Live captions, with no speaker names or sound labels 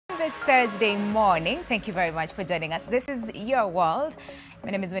this Thursday morning. Thank you very much for joining us. This is Your World. My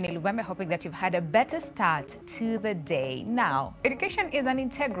name is Winnie Lubembe, hoping that you've had a better start to the day. Now, education is an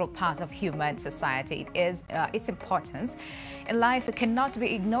integral part of human society. It is its importance in life cannot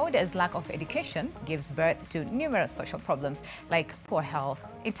be ignored, as lack of education gives birth to numerous social problems like poor health,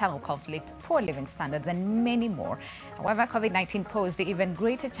 internal conflict, poor living standards, and many more. However, COVID-19 posed even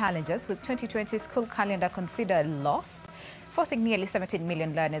greater challenges, with 2020 school calendar considered lost, forcing nearly 17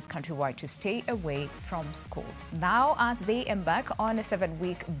 million learners countrywide to stay away from schools. Now, as they embark on a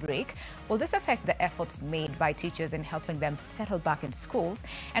 7-week break, will this affect the efforts made by teachers in helping them settle back into schools?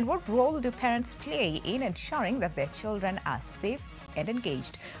 And what role do parents play in ensuring that their children are safe and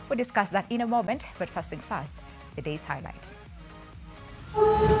engaged? We'll discuss that in a moment, but first things first, the day's highlights.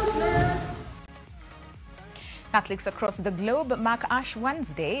 Catholics across the globe mark Ash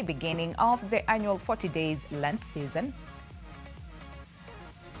Wednesday, beginning of the annual 40 days Lent season.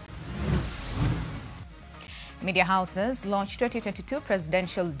 Media houses launched 2022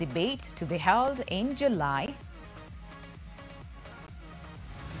 presidential debate to be held in July.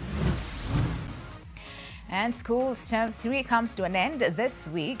 And school term 3 comes to an end this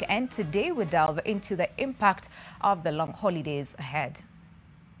week, and today we delve into the impact of the long holidays ahead.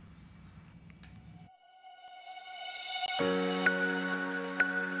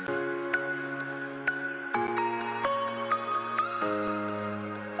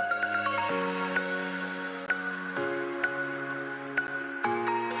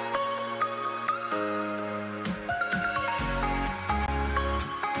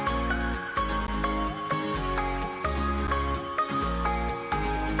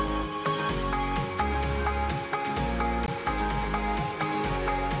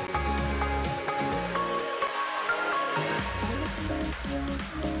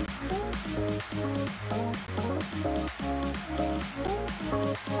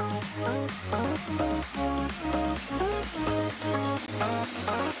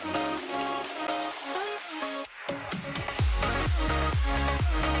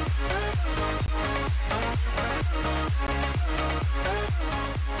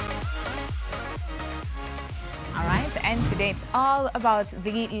 And today it's all about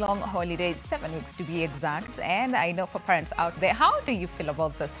the long holidays, 7 weeks to be exact. And I know for parents out there, how do you feel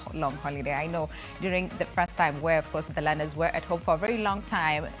about this long holiday? I know during the first time where, of course, the learners were at home for a very long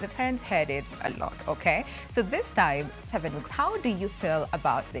time, the parents heard it a lot, okay? So this time, 7 weeks, how do you feel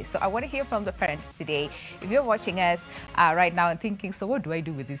about this? So I want to hear from the parents today. If you're watching us right now and thinking, so what do I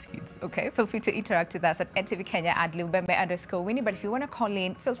do with these kids? Okay, feel free to interact with us at NTV Kenya at Lubembe_Winnie. But if you want to call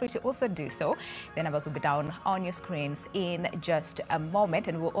in, feel free to also do so. The numbers will be down on your screens in just a moment,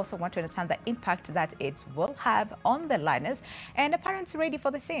 and we'll also want to understand the impact that it will have on the learners, and the parents ready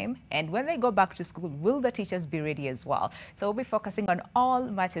for the same. And when they go back to school, will the teachers be ready as well? So we'll be focusing on all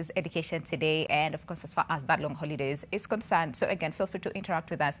matters education today, and of course, as far as that long holidays is concerned. So again, feel free to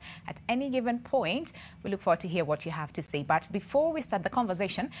interact with us at any given point. We look forward to hear what you have to say. But before we start the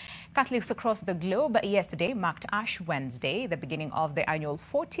conversation, Catholics across the globe yesterday marked Ash Wednesday, the beginning of the annual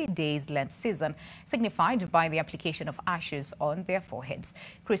 40 days Lent season, signified by the application of ashes on their foreheads.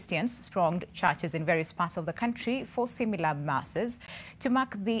 Christians thronged churches in various parts of the country for similar masses to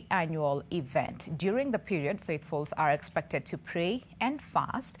mark the annual event. During the period, faithfuls are expected to pray and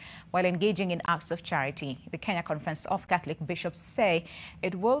fast while engaging in acts of charity. The Kenya Conference of Catholic Bishops say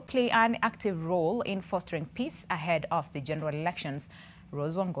it will play an active role in fostering peace ahead of the general elections.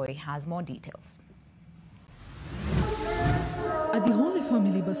 Rose Wangoi has more details. At the Holy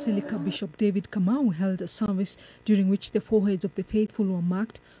Family Basilica, Bishop David Kamau held a service during which the foreheads of the faithful were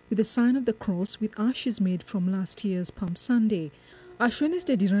marked with the sign of the cross with ashes made from last year's Palm Sunday. Ash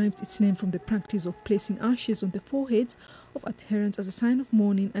Wednesday derives its name from the practice of placing ashes on the foreheads of adherents as a sign of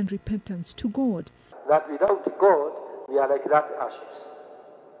mourning and repentance to God. That without God, we are like that ashes.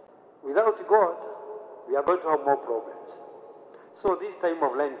 Without God, we are going to have more problems. So this time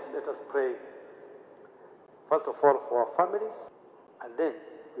of Lent, let us pray, first of all, for our families, and then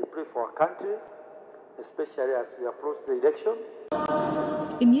we pray for our country, especially as we approach the election.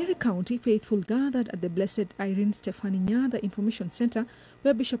 In Nyeri County, faithful gathered at the Blessed Irene Stephanie Nyatha Information Center,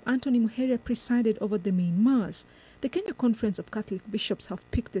 where Bishop Anthony Muheria presided over the main mass. The Kenya Conference of Catholic Bishops have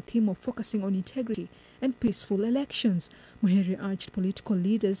picked the theme of focusing on integrity and peaceful elections. Muheria urged political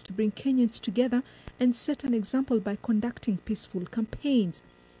leaders to bring Kenyans together and set an example by conducting peaceful campaigns.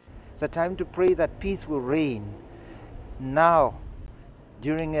 It's a time to pray that peace will reign now,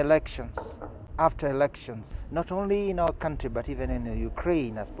 during elections, after elections, not only in our country, but even in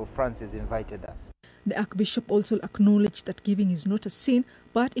Ukraine, as Pope Francis invited us. The Archbishop also acknowledged that giving is not a sin,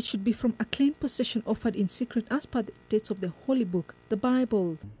 but it should be from a clean possession offered in secret as per the dictates of the Holy Book, the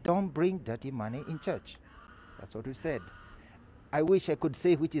Bible. Don't bring dirty money in church. That's what we said. I wish I could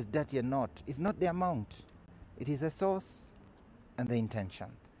say which is dirty or not. It's not the amount. It is the source and the intention.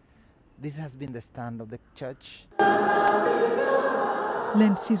 This has been the stand of the church.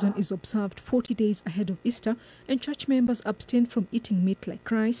 Lent season is observed 40 days ahead of Easter, and church members abstain from eating meat like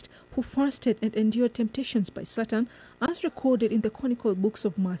Christ, who fasted and endured temptations by Satan, as recorded in the canonical books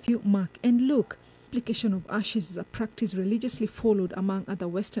of Matthew, Mark, and Luke. Application of ashes is a practice religiously followed among other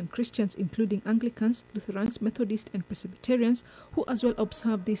Western Christians, including Anglicans, Lutherans, Methodists, and Presbyterians, who as well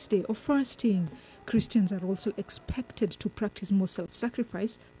observe this day of fasting. Christians are also expected to practice more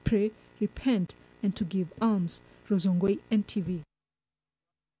self-sacrifice, pray, repent, and to give alms. Rozongoi, NTV.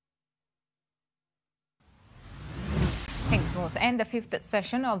 Thanks, Rose. And the fifth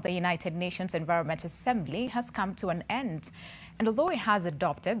session of the United Nations Environment Assembly has come to an end. And although it has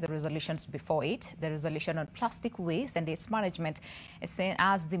adopted the resolutions before it, the resolution on plastic waste and its management is seen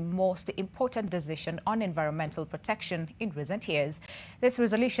as the most important decision on environmental protection in recent years. This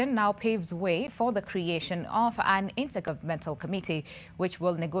resolution now paves way for the creation of an intergovernmental committee which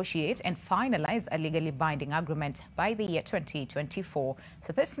will negotiate and finalize a legally binding agreement by the year 2024.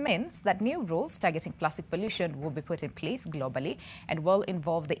 So this means that new rules targeting plastic pollution will be put in place globally and will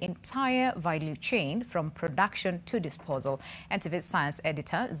involve the entire value chain from production to disposal. NTV Science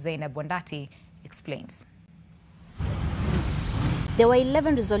editor Zainab Wandati explains. There were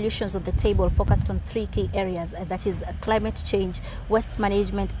 11 resolutions on the table focused on 3 key areas, that is climate change, waste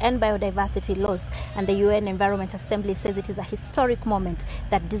management and biodiversity laws. And the UN Environment Assembly says it is a historic moment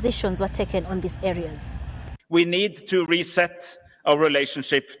that decisions were taken on these areas. We need to reset our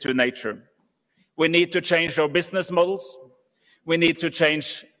relationship to nature. We need to change our business models. We need to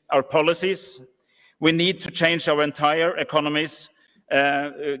change our policies. We need to change our entire economies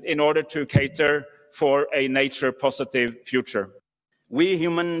in order to cater for a nature-positive future. We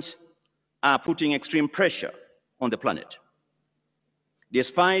humans are putting extreme pressure on the planet.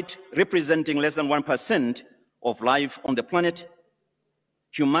 Despite representing less than 1% of life on the planet,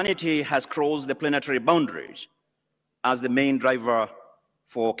 humanity has crossed the planetary boundaries as the main driver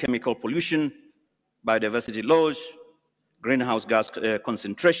for chemical pollution, biodiversity loss, greenhouse gas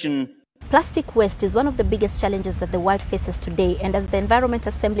concentration. Plastic waste is one of the biggest challenges that the world faces today, and as the Environment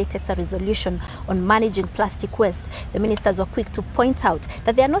Assembly takes a resolution on managing plastic waste, the ministers were quick to point out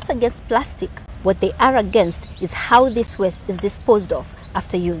that they are not against plastic. What they are against is how this waste is disposed of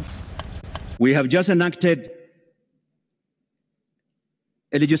after use. We have just enacted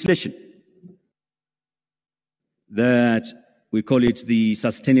a legislation that we call it the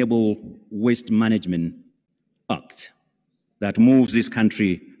Sustainable Waste Management Act, that moves this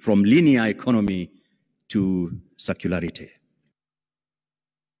country from linear economy to circularity.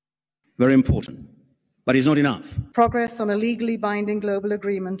 Very important, but it's not enough. Progress on a legally binding global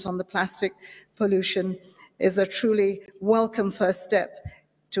agreement on the plastic pollution is a truly welcome first step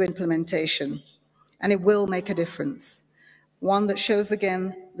to implementation, and it will make a difference, one that shows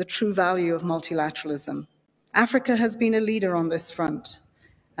again the true value of multilateralism. Africa has been a leader on this front.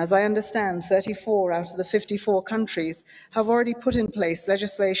 As I understand, 34 out of the 54 countries have already put in place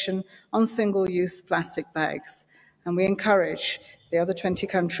legislation on single-use plastic bags, and we encourage the other 20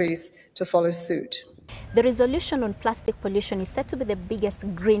 countries to follow suit. The resolution on plastic pollution is said to be the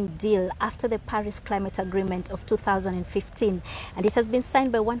biggest green deal after the Paris Climate Agreement of 2015, and it has been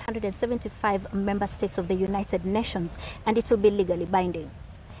signed by 175 member states of the United Nations, and it will be legally binding.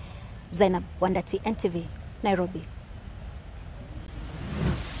 Zainab Wandati, NTV, Nairobi.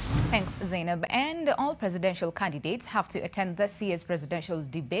 Thanks, Zainab. And all presidential candidates have to attend this year's presidential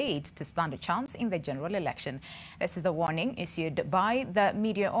debate to stand a chance in the general election. This is the warning issued by the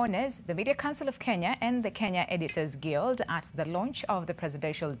media owners, the Media Council of Kenya and the Kenya Editors Guild at the launch of the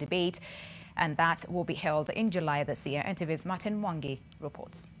presidential debate, and that will be held in July this year. NTV's Martin Mwangi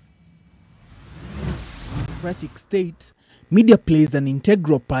reports. Democratic state, media plays an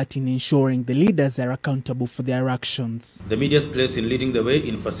integral part in ensuring the leaders are accountable for their actions. The media's place in leading the way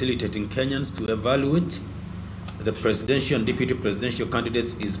in facilitating Kenyans to evaluate the presidential and deputy presidential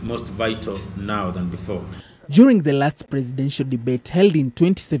candidates is most vital now than before. During the last presidential debate held in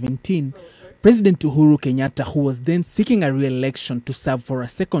 2017, President Uhuru Kenyatta, who was then seeking a re-election to serve for a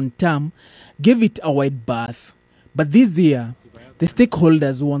second term, gave it a wide berth. But this year, the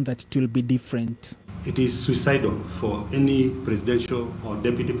stakeholders want that it will be different. It is suicidal for any presidential or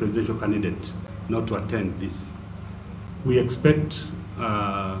deputy presidential candidate not to attend this. We expect,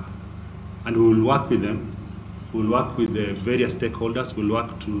 and we will work with them, we'll work with the various stakeholders, we'll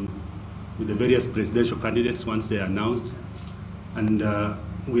work to with the various presidential candidates once they are announced. And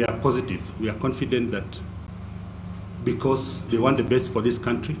we are positive, we are confident that because they want the best for this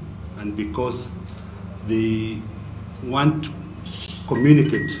country and because they want to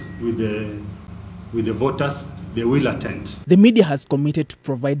communicate with the voters, they will attend. The media has committed to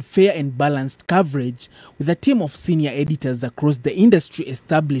provide fair and balanced coverage with a team of senior editors across the industry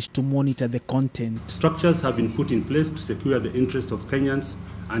established to monitor the content. Structures have been put in place to secure the interest of Kenyans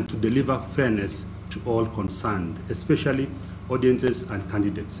and to deliver fairness to all concerned, especially audiences and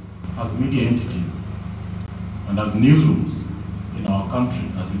candidates. As media entities and as newsrooms in our country,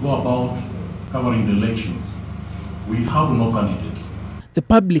 as we go about covering the elections, we have no candidates. The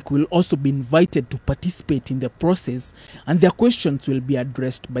public will also be invited to participate in the process, and their questions will be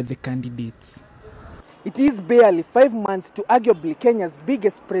addressed by the candidates. It is barely 5 months to arguably Kenya's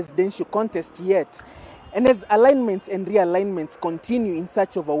biggest presidential contest yet, and as alignments and realignments continue in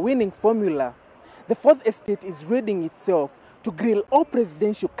search of a winning formula, the Fourth Estate is readying itself to grill all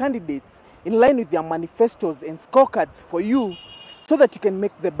presidential candidates in line with their manifestos and scorecards for you so that you can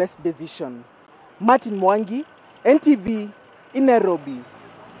make the best decision. Martin Mwangi, NTV, in Nairobi.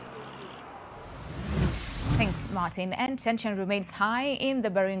 Thanks, Martin. And tension remains high in the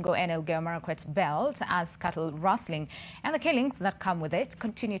Baringo and Elgeyo-Marakwet belt as cattle rustling and the killings that come with it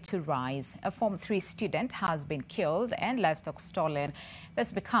continue to rise. A Form 3 student has been killed and livestock stolen.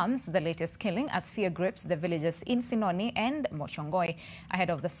 This becomes the latest killing as fear grips the villages in Sinoni and Mochongoi ahead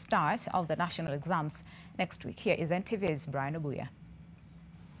of the start of the national exams next week. Here is NTV's Brian Obuya.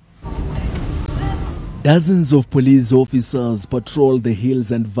 Dozens of police officers patrol the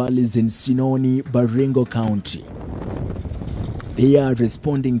hills and valleys in Sinoni, Baringo County. They are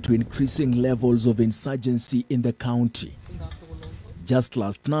responding to increasing levels of insurgency in the county. Just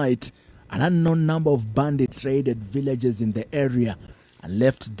last night, an unknown number of bandits raided villages in the area and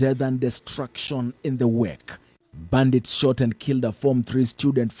left death and destruction in the wake. Bandits shot and killed a Form 3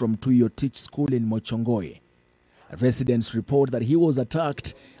 student from Tuyo Teach School in Mochongoi. Residents report that he was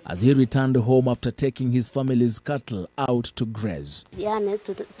attacked as he returned home after taking his family's cattle out to graze. Yani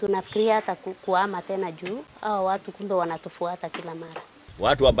tunafikiria hata kuhama tena juu hao watu kumbe wanatufuata kila mara.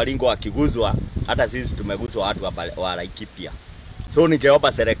 Watu wa Baringo wakiguzwa hata sisi tumeguzwa watu wa Laikipia. So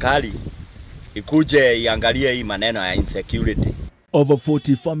ningeomba serikali ikuje iangalie hii maneno ya insecurity. Over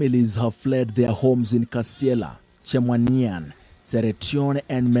 40 families have fled their homes in Kasiela, Chemwanian, Seretion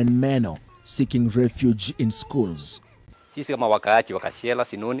and Menmeno, seeking refuge in schools. Sisi kama wakaaji wa Kasiela,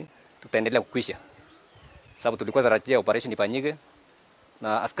 Sinoni, tutaendelea kukwisha. Sababu tulikuwa tarajia operation ifanyike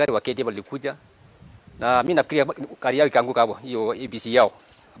na askari wa KDF walikuja. Na mimi nafikiria kari yao ikaanguka hapo, hiyo ABC yao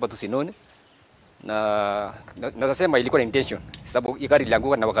hapa tu Sinoni. Na nasema ilikuwa intention, sababu gari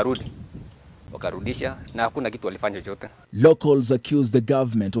ilianguka na wakarudisha na hakuna kitu walifanya chochote. Locals accuse the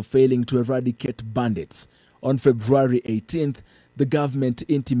government of failing to eradicate bandits. On February 18th, the government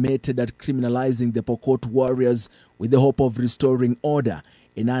intimated at criminalizing the Pokot warriors with the hope of restoring order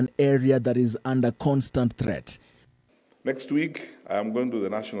in an area that is under constant threat. Next week, I am going to the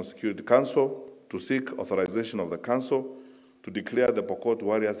National Security Council to seek authorization of the council to declare the Pokot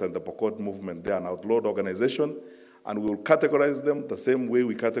warriors and the Pokot movement they are an outlawed organization, and we will categorize them the same way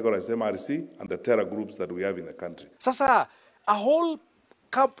we categorize MRC and the terror groups that we have in the country. Sasa, a whole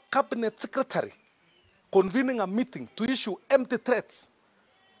cabinet secretary convening a meeting to issue empty threats.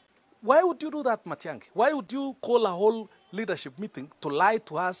 Why would you do that, Matiang'i? Why would you call a whole leadership meeting to lie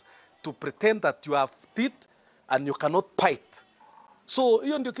to us, to pretend that you have teeth and you cannot bite? So,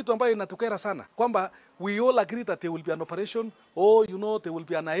 hiyo ndio kitu ambayo inatukera sana. Kwamba we all agree that there will be an operation, or you know, there will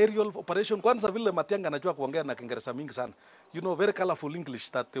be an aerial operation. Kwanza vile Matiang'i anajua kuongea na Kiingereza mingi sana. You know, very colorful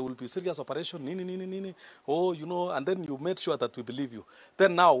English, that there will be serious operation, nini. Oh, you know, and then you made sure that we believe you.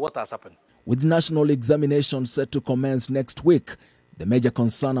 Then now, what has happened? With national examinations set to commence next week, the major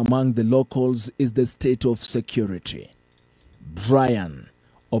concern among the locals is the state of security. Brian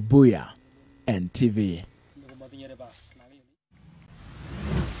Obuya, NTV.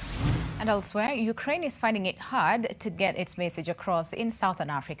 And elsewhere, Ukraine is finding it hard to get its message across in Southern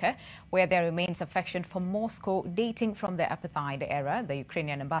Africa, where there remains affection for Moscow dating from the apartheid era. The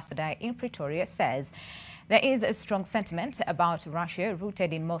Ukrainian ambassador in Pretoria says there is a strong sentiment about Russia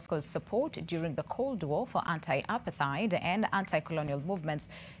rooted in Moscow's support during the Cold War for anti-apartheid and anti-colonial movements,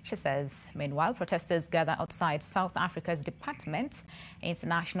 she says. Meanwhile, protesters gather outside South Africa's Department,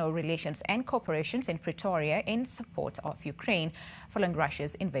 International Relations and Cooperations in Pretoria in support of Ukraine following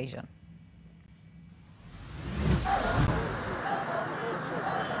Russia's invasion.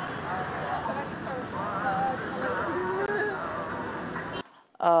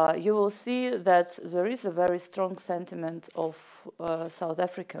 You will see that there is a very strong sentiment of South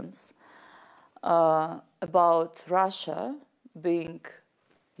Africans about Russia being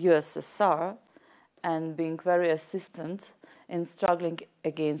USSR and being very assistant in struggling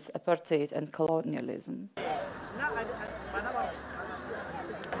against apartheid and colonialism.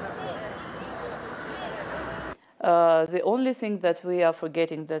 The only thing that we are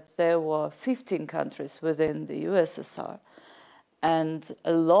forgetting that there were 15 countries within the USSR, and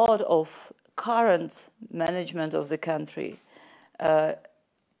a lot of current management of the country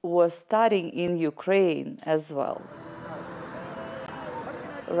was studying in Ukraine as well.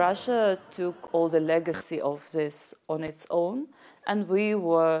 Russia took all the legacy of this on its own, and we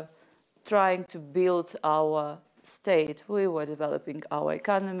were trying to build our state. We were developing our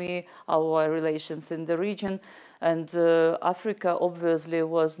economy, our relations in the region, and Africa obviously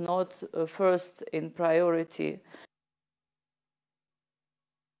was not first in priority.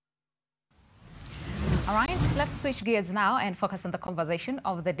 All right, let's switch gears now and focus on the conversation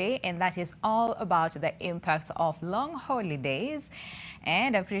of the day, and that is all about the impact of long holidays.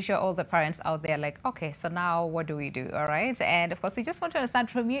 And I'm pretty sure all the parents out there are like, okay, so now what do we do? All right. And of course, we just want to understand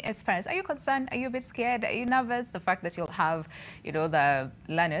from you as parents, are you concerned? Are you a bit scared? Are you nervous? The fact that you'll have, you know, the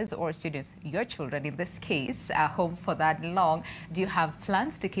learners or students, your children in this case, home for that long. Do you have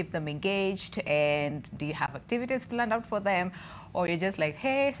plans to keep them engaged? And do you have activities planned out for them? Or you're just like,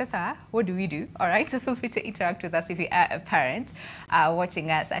 hey, Sasa, what do we do? All right, so feel free to interact with us if you are a parent watching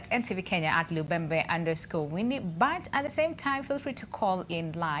us at NTV Kenya at Lubembe_Winnie. But at the same time, feel free to call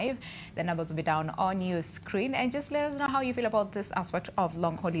in live. The numbers will be down on your screen. And just let us know how you feel about this aspect of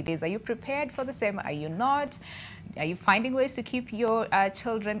long holidays. Are you prepared for the same? Are you not? Are you finding ways to keep your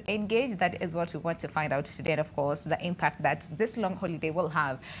children engaged? That is what we want to find out today. And of course, the impact that this long holiday will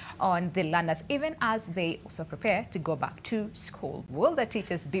have on the learners, even as they also prepare to go back to school. Will the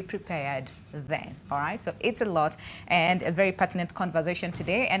teachers be prepared then? All right, so it's a lot and a very pertinent conversation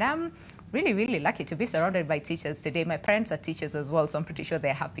today. And I'm really, really lucky to be surrounded by teachers today. My parents are teachers as well, so I'm pretty sure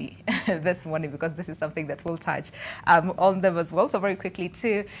they're happy this morning because this is something that will touch on them as well. So very quickly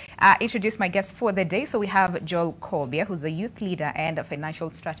to introduce my guest for the day. So we have Joel Kobia, who's a youth leader and a financial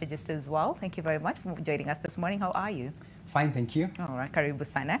strategist as well. Thank you very much for joining us this morning. How are you? Fine, thank you. All right, karibu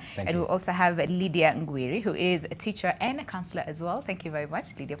sana. Thank and you. we also have Lydia Ngwiri, who is a teacher and a counselor as well. Thank you very much,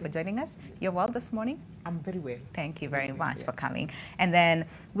 Lydia, for joining us. You're well this morning? I'm very well. Thank you very much for coming. And then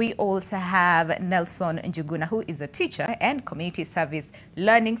we also have Nelson Njuguna, who is a teacher and community service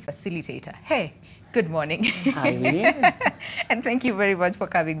learning facilitator. Hey, good morning. Hi. And thank you very much for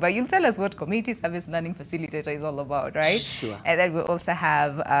coming. But you'll tell us what community service learning facilitator is all about, right? Sure. And then we also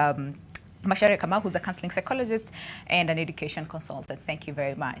have Macharia Kamau, who's a counseling psychologist and an education consultant. Thank you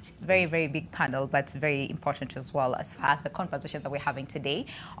very much. Very, very big panel, but very important as well as far as the conversation that we're having today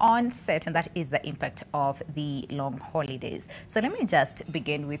on set, and that is the impact of the long holidays. So let me just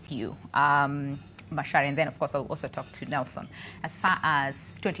begin with you, Macharia, and then of course I'll also talk to Nelson. As far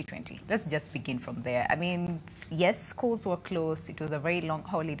as 2020, let's just begin from there. I mean, yes, schools were closed. It was a very long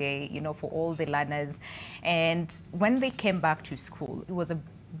holiday, you know, for all the learners. And when they came back to school, it was a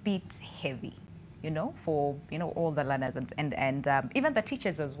bit heavy, you know, for, you know, all the learners and even the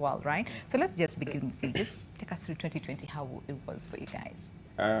teachers as well, right? So let's just begin with you. Just take us through 2020, how it was for you guys.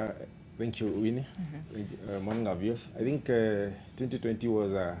 Thank you, Winnie. Morning, viewers. I think 2020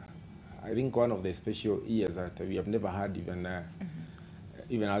 was, I think, one of the special years that we have never had.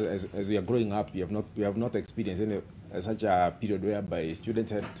 Even as we are growing up, we have not experienced any such a period whereby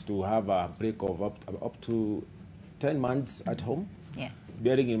students had to have a break of up to 10 months at home. Yes.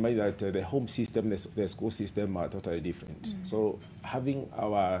 Bearing in mind that the home system, the school system are totally different. So having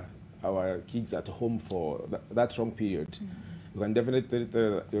our kids at home for that long period, you can definitely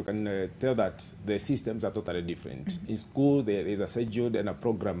tell that the systems are totally different. In school, there is a schedule and a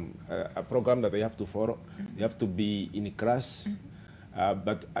program that they have to follow. They have to be in class.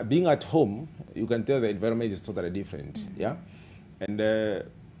 But being at home, you can tell the environment is totally different. Yeah, and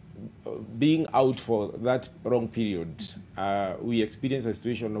being out for that long period, we experienced a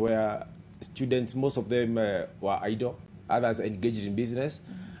situation where students, most of them were idle, others engaged in business.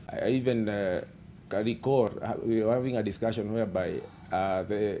 I even can recall we were having a discussion whereby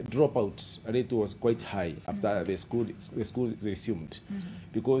the dropout rate was quite high after the school resumed,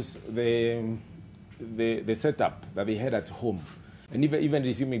 because the setup that they had at home, and even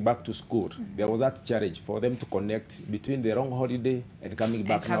resuming back to school, there was that challenge for them to connect between the long holiday and coming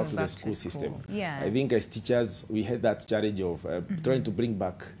back now to the school system. Yeah. I think as teachers, we had that challenge of trying to bring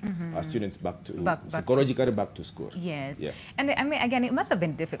back our students back to psychologically back to school. Yes. Yeah. And I mean, again, it must have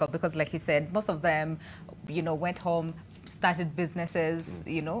been difficult because, like you said, most of them, you know, went home, started businesses.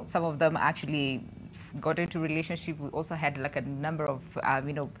 You know, some of them actually got into relationship. We also had like a number of,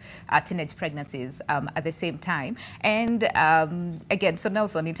 teenage pregnancies at the same time. And again, so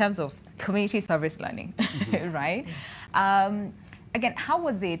Nelson, in terms of community service learning, right? Again, how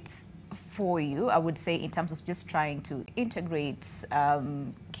was it for you, I would say, in terms of just trying to integrate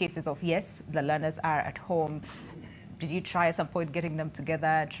cases of, yes, the learners are at home. Did you try at some point getting them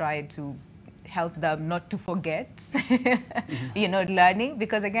together, try to help them not to forget, learning?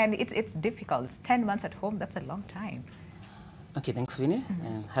 Because again, it's difficult. 10 months at home, that's a long time. Okay, thanks, Winnie,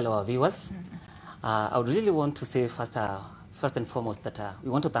 and hello, our viewers. I would really want to say first and foremost that we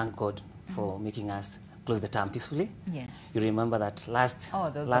want to thank God for making us close the term peacefully. Yes. You remember that last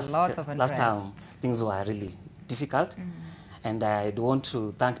term things were really difficult, and I want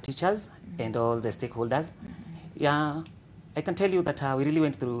to thank teachers and all the stakeholders. Yeah, I can tell you that we really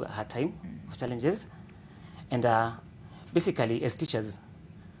went through a hard time of challenges, and basically as teachers,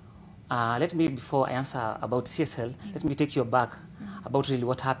 let me, before I answer about CSL, let me take you back about really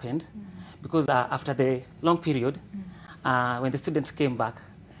what happened, because after the long period, when the students came back,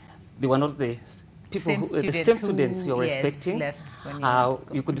 they were not the people, the same students you were expecting.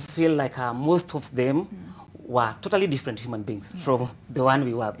 You could feel like most of them were totally different human beings from the one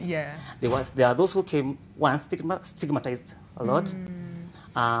we were. Yeah. There are those who came once stigmatized a lot.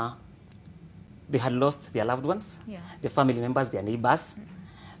 They had lost their loved ones, their family members, their neighbors.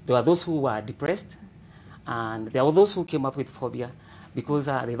 There were those who were depressed, and there were those who came up with phobia because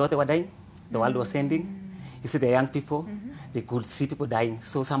they thought they were dying, the world was ending. You see, the young people, they could see people dying,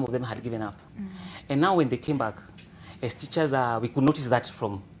 so some of them had given up. And now when they came back, as teachers, we could notice that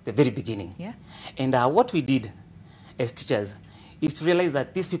from the very beginning. Yeah. And what we did as teachers is to realize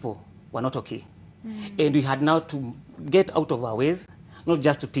that these people were not okay. And we had now to get out of our ways, not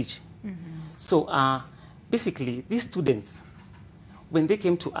just to teach. So basically, these students, when they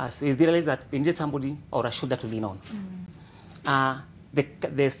came to us, we realized that they needed somebody or a shoulder to lean on.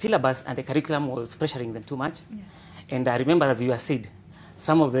 The syllabus and the curriculum was pressuring them too much. And I remember, as you have said,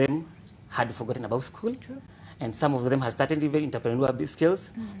 some of them had forgotten about school. True. And some of them had started even entrepreneurial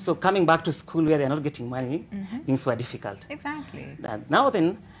skills. So coming back to school where they're not getting money, things were difficult. Exactly. Now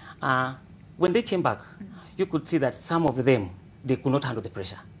then, when they came back, you could see that some of them, they could not handle the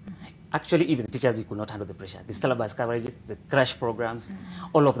pressure. Actually, even the teachers, we could not handle the pressure. The syllabus coverage, the crash programs,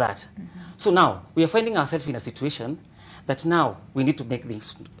 all of that. So now, we are finding ourselves in a situation that now we need to make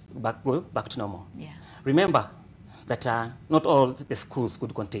things go back to normal. Yeah. Remember that not all the schools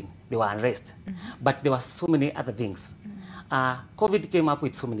could contain. They were unrest. But there were so many other things. COVID came up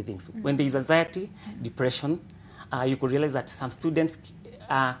with so many things. When there is anxiety, depression, you could realize that some students'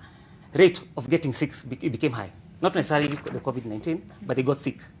 rate of getting sick became high. Not necessarily the COVID-19, but they got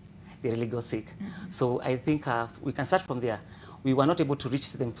sick. They really got sick. So I think we can start from there. We were not able to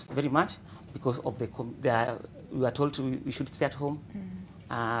reach them very much because of we were told we should stay at home.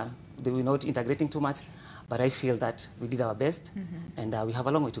 They were not integrating too much. But I feel that we did our best, and we have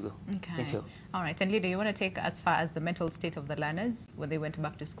a long way to go. Okay. Thank you. All right. And Lida, you want to take as far as the mental state of the learners when they went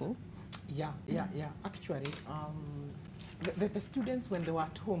back to school? Yeah. Actually, the students, when they were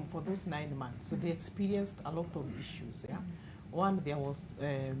at home for those 9 months, they experienced a lot of issues. Yeah. One, there was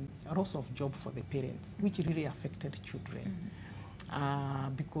a loss of job for the parents, which really affected children.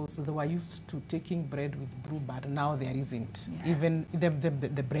 Because they were used to taking bread with brew, but now there isn't. Yeah. Even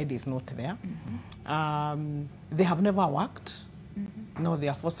the bread is not there. They have never worked. No,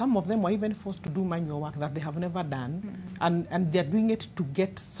 therefore, some of them were even forced to do manual work that they have never done, and they're doing it to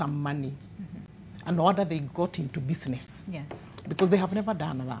get some money. And no wonder they got into business. Yes. Because they have never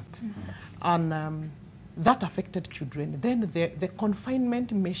done that. And that affected children. Then the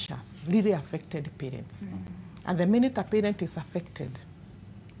confinement measures really affected parents. And the minute a parent is affected,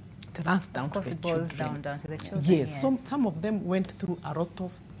 it runs down to the children. Down to the children. Yes. Some of them went through a lot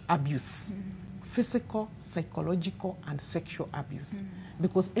of abuse, physical, psychological, and sexual abuse,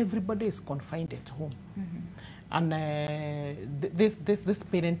 because everybody is confined at home. And this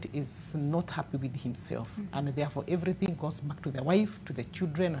parent is not happy with himself, and therefore everything goes back to the wife, to the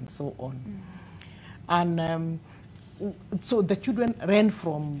children, and so on. And so the children ran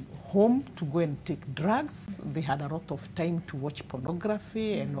from home to go and take drugs. They had a lot of time to watch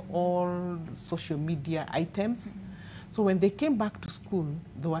pornography and all social media items. So when they came back to school,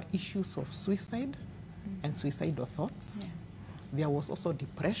 there were issues of suicide and suicidal thoughts. There was also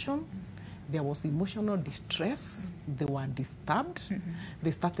depression. There was emotional distress. They were disturbed.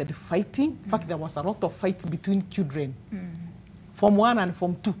 They started fighting. In fact, there was a lot of fights between children, Form 1 and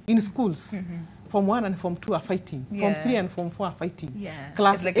Form 2 in schools. Form 1 and Form 2 are fighting. Yeah. Form 3 and Form 4 are fighting. Yeah.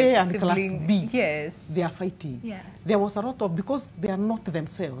 Class Like A a and Class sibling. B, yes, they are fighting. Yeah. There was a lot of, because they are not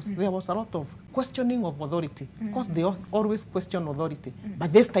themselves, there was a lot of questioning of authority. Because they always question authority.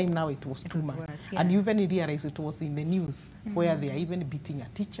 But this time now it was too much. And you even realize it was in the news where they are even beating a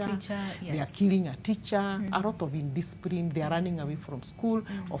teacher, they are killing a teacher, a lot of indiscipline, they are running away from school.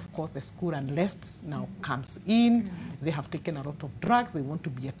 Of course, the school unrest now comes in. They have taken a lot of drugs. They want to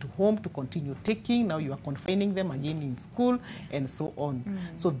be at home to continue taking. Now you are confining them again in school and so on.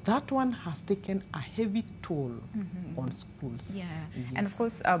 So that one has taken a heavy toll on schools. Yeah. Yes. And of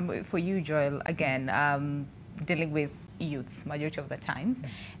course, for you, Joel, again, dealing with youths majority of the times,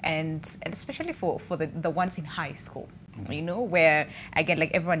 and especially for the ones in high school, you know, where, again,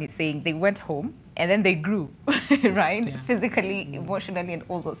 like everyone is saying, they went home and then they grew, right? Yeah. Physically, emotionally, and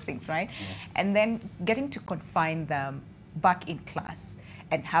all those things, right? Yeah. And then getting to confine them back in class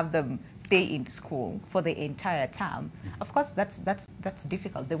and have them stay in school for the entire term, of course, that's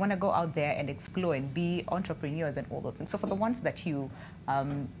difficult. They want to go out there and explore and be entrepreneurs and all those things. So for the ones that you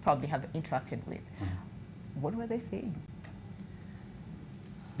probably have interacted with, what were they saying?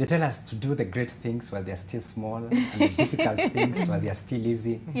 They tell us to do the great things while they're still small and the difficult things while they're still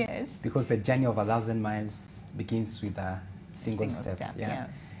easy. Yes. Because the journey of 1,000 miles begins with a single step. Yeah.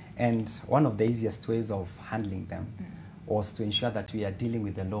 And one of the easiest ways of handling them was to ensure that we are dealing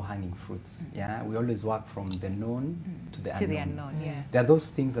with the low-hanging fruits. Yeah, we always work from the known to the unknown. Yeah. There are those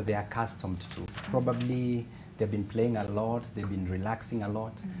things that they are accustomed to. Probably they've been playing a lot, they've been relaxing a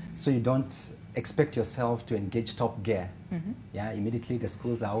lot, so you don't expect yourself to engage top gear. Yeah, immediately the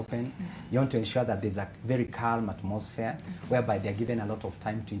schools are open. You want to ensure that there's a very calm atmosphere whereby they're given a lot of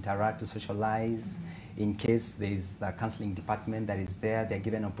time to interact, to socialize. In case there's the counseling department that is there, they're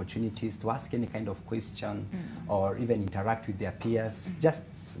given opportunities to ask any kind of question or even interact with their peers, just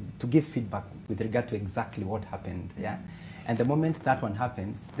to give feedback with regard to exactly what happened. Yeah, and the moment that one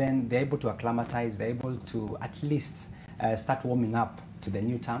happens, then they're able to acclimatize, they're able to at least start warming up to the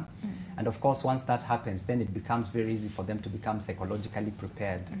new term. And of course, once that happens, then it becomes very easy for them to become psychologically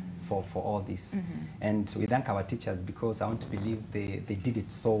prepared for all this. And we thank our teachers, because I want to believe they did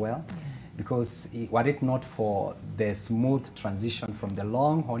it so well. Because were it not for the smooth transition from the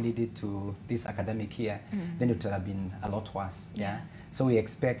long holiday to this academic year, then it would have been a lot worse. Yeah. So we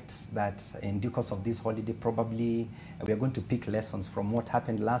expect that in due course of this holiday, probably we are going to pick lessons from what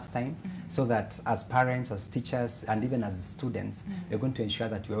happened last time, so that as parents, as teachers, and even as students, we're going to ensure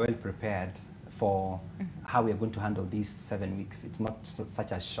that we're well prepared for how we are going to handle these 7 weeks. It's not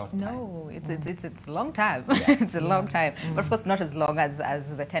such a short time. No, it's a long time. It's a long time. But of course, not as long as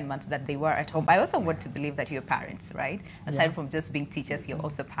the 10 months that they were at home. I also want to believe that you're parents, right? Aside from just being teachers, you're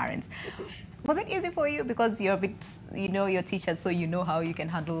also parents. Was it easy for you? Because you're a bit, you know, your teachers, so you know how you can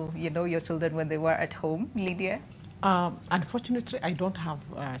handle, you know, your children when they were at home, Lydia? Unfortunately, I don't have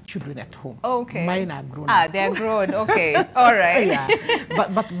children at home. Okay. Mine are grown up. They're grown. Okay. All right. Yeah.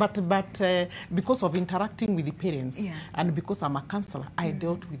 But because of interacting with the parents, and because I'm a counselor, I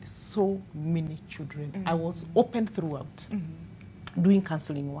dealt with so many children. I was open throughout, doing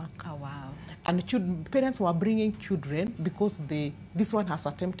counseling work. Oh, wow. And parents were bringing children because this one has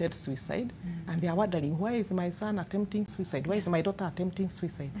attempted suicide, and they are wondering, why is my son attempting suicide? Why is my daughter attempting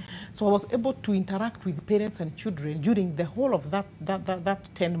suicide? So I was able to interact with parents and children during the whole of that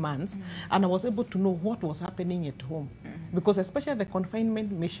 10 months, and I was able to know what was happening at home. Because especially the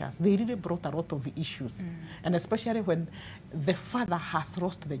confinement measures, they really brought a lot of issues, and especially when the father has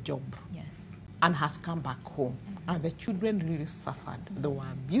lost the job. And has come back home. And the children really suffered. They were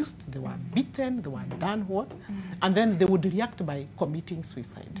abused, they were beaten, they were done what, and then they would react by committing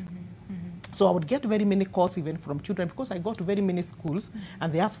suicide. So I would get very many calls even from children, because I go to very many schools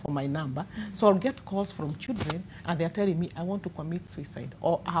and they ask for my number. So I'll get calls from children and they're telling me, I want to commit suicide,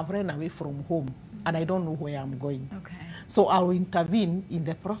 or I have run away from home and I don't know where I'm going. Okay. So I will intervene in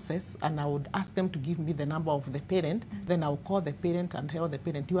the process, and I would ask them to give me the number of the parent. Then I'll call the parent and tell the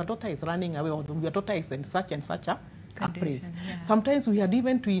parent, your daughter is running away, or your daughter is in such and such a place. Sometimes we had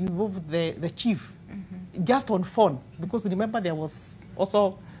even to involve the chief just on phone, because remember there was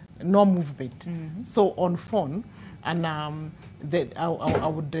also no movement. So on phone, and I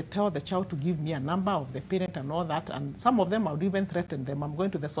would tell the child to give me a number of the parent and all that, and some of them I would even threaten them, I'm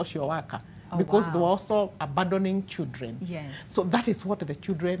going to the social worker, because they were also abandoning children. So that is what the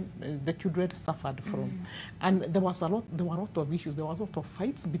children suffered from. And there were a lot of issues. There was a lot of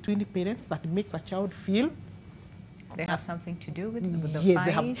fights between the parents that makes a child feel they have something to do with the fights.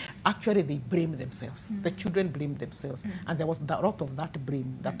 They have. Actually, they blame themselves. The children blame themselves. And there was a lot of that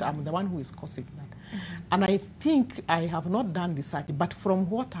blame, that I'm the one who is causing that. And I think I have not done research, but from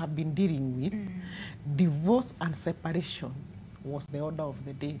what I've been dealing with, divorce and separation was the order of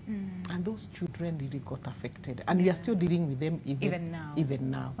the day. And those children really got affected. And we are still dealing with them even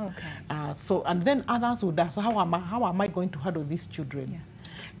now. Okay. So, and then others would ask, how am I going to handle these children? Yeah.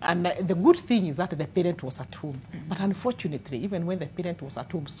 And the good thing is that the parent was at home. But unfortunately, even when the parent was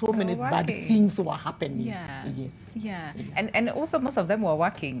at home, so many bad things were happening. Yeah. Yes. Yeah. And also most of them were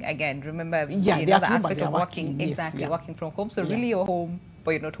working. Again, remember the other aspect of working. Yes, exactly, working from home. So really you're home,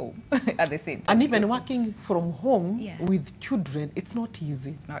 but you're not home at the same time. And even working from home with children, it's not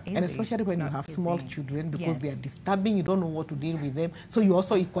easy. It's not easy. And especially when you have small children, because they are disturbing, you don't know what to deal with them. So you're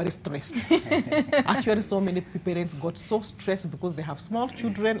also equally stressed. Actually, so many parents got so stressed because they have small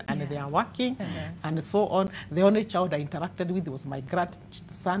children and they are working and so on. The only child I interacted with was my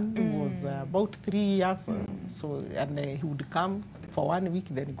grandson, who was about 3 years. And he would come for 1 week,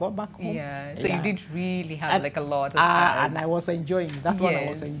 then go back home. Yeah. So you did really have like a lot. And I was enjoying that one. I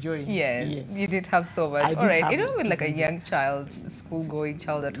was enjoying. Yes. You did have so much. All right. You know, with like a young child, school-going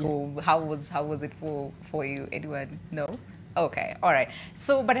child at home, how was it for you? Anyone? No. Okay. All right.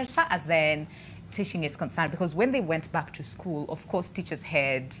 So, but as far as then teaching is concerned, because when they went back to school, of course, teachers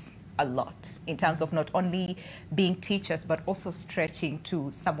had a lot in terms of not only being teachers, but also stretching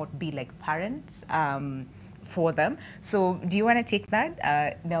to somewhat be like parents for them. So do you want to take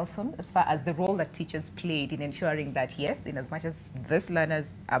that, Nelson, as far as the role that teachers played in ensuring that, yes, in as much as these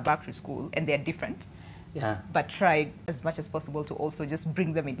learners are back to school and they're different, but tried as much as possible to also just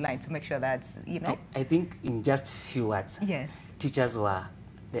bring them in line to make sure that, you know. I think in just a few words, teachers were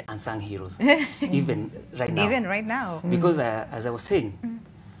the unsung heroes, even right now. Even right now. Because as I was saying,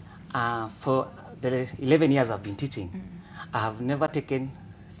 for the 11 years I've been teaching, I have never taken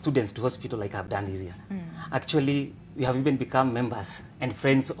students to hospital like I've done this year. Actually, we have even become members and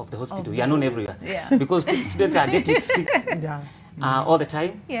friends of the hospital. We are known everywhere because students are getting sick all the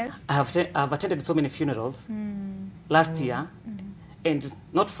time. Yes. I've attended so many funerals last year, and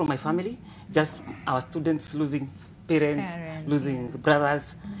not from my family, just our students losing parents, losing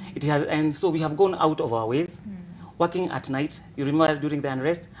brothers. It has, and so we have gone out of our ways, working at night. You remember during the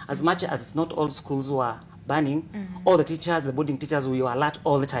unrest, as much as not all schools were burning, all the teachers, the boarding teachers, we were alert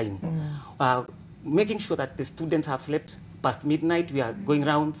all the time, making sure that the students have slept past midnight. We are going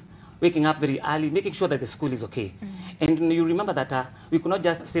rounds, waking up very early, making sure that the school is okay. And you remember that we could not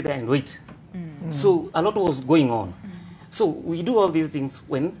just stay there and wait. So a lot was going on. So we do all these things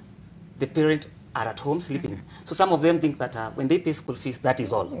when the parents are at home sleeping. So some of them think that when they pay school fees, that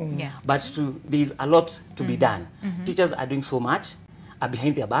is all. But there is a lot to be done. Teachers are doing so much, are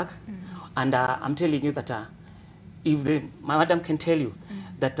behind their back. And I'm telling you that if my madam can tell you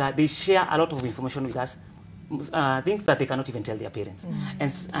that they share a lot of information with us, things that they cannot even tell their parents.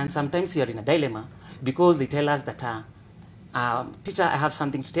 And sometimes you are in a dilemma because they tell us that, teacher, I have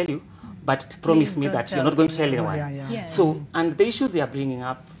something to tell you, but promise me that you're not going to tell anyone. So, and the issues they are bringing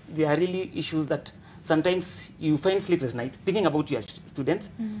up, they are really issues that sometimes you find sleepless night thinking about your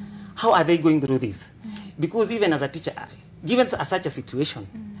students. How are they going through this? Because even as a teacher, given such a situation,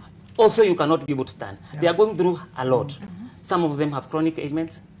 also you cannot be able to stand. They are going through a lot. Some of them have chronic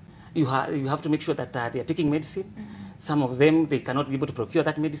ailments. You have to make sure that they are taking medicine. Some of them, they cannot be able to procure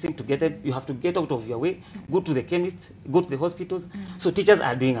that medicine to get them. You have to get out of your way, go to the chemist, go to the hospitals. So teachers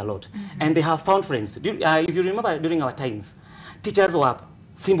are doing a lot. And they have found friends. If you remember during our times, teachers were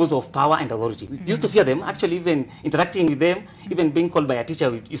symbols of power and authority. We used to fear them. Actually, even interacting with them, even being called by a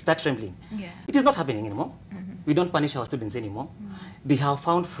teacher, you start trembling. It is not happening anymore. We don't punish our students anymore. They have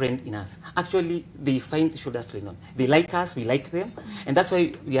found friend in us. Actually, they find shoulders to lean on. They like us, we like them. And that's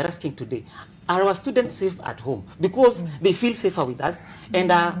why we are asking today, are our students safe at home? Because they feel safer with us.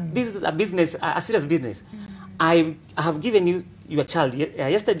 And this is a business, a serious business. I have given you your child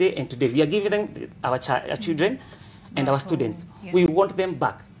yesterday and today. We are giving them our children and our students. We want them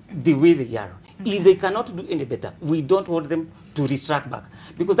back the way they are. If they cannot do any better, we don't want them to retract back,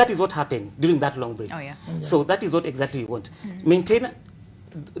 because that is what happened during that long break. So that is what exactly we want. Maintain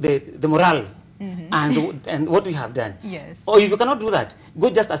the morale and what we have done. Or if you cannot do that,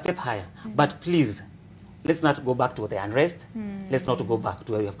 go just a step higher. But please, let's not go back to the unrest. Let's not go back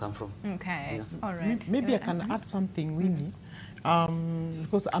to where we have come from. Okay. All right. Maybe I can add something, Winnie,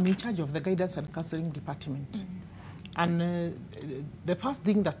 because I'm in charge of the guidance and counseling department. And the first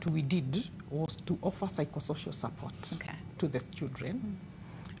thing that we did was to offer psychosocial support to the children.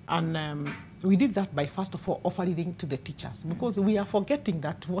 And we did that by, first of all, offering it to the teachers, because we are forgetting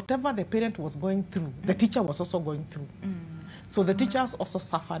that whatever the parent was going through, the teacher was also going through. So the teachers also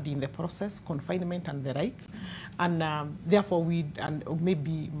suffered in the process, confinement and the like. And therefore,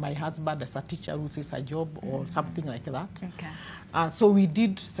 maybe my husband as a teacher loses a job or something like that. Okay. So we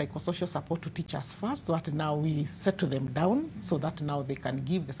did psychosocial support to teachers first, so that now we settle them down, so that now they can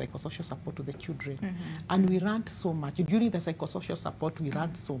give the psychosocial support to the children. And we learned so much. During the psychosocial support, we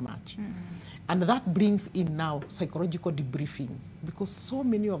learned so much. And that brings in now psychological debriefing, because so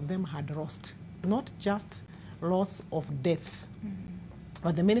many of them had lost, not just loss of death,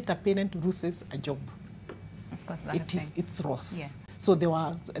 but the minute a parent loses a job, it's loss. Yes. So there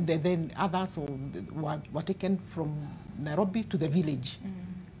was then others were taken from Nairobi to the village,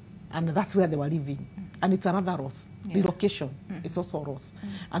 and that's where they were living, and it's another loss. Relocation is also a loss,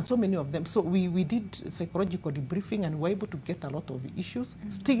 and so many of them. So we did psychological debriefing, and we were able to get a lot of issues,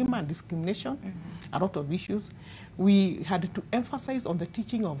 stigma and discrimination, a lot of issues. We had to emphasize on the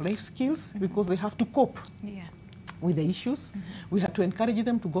teaching of life skills, because they have to cope with the issues. We had to encourage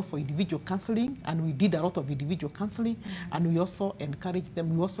them to go for individual counseling, and we did a lot of individual counseling, and we also encouraged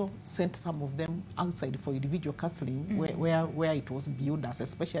them, we also sent some of them outside for individual counseling, where it was beyond us,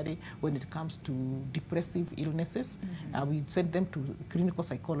 especially when it comes to depressive illnesses. We sent them to clinical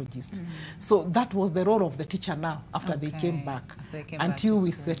psychologists. So that was the role of the teacher now, after they came back, until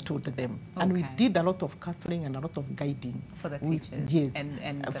we settled them. And we did a lot of counseling and a lot of guiding. For the teachers. Yes,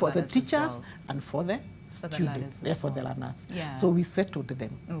 and for the teachers and for the students, for the learners. So we settled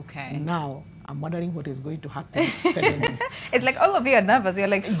them. Now I'm wondering what is going to happen. It's like all of you are nervous. You're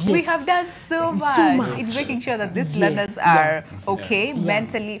like, we have done so much. It's making sure that these learners are okay,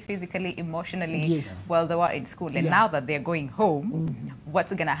 mentally, physically, emotionally, while they were in school. And now that they're going home,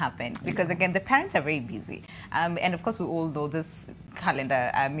 what's going to happen? Because again, the parents are very busy. And of course, we all know this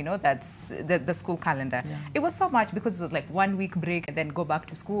calendar, you know, that's the school calendar. It was so much, because it was like 1 week break and then go back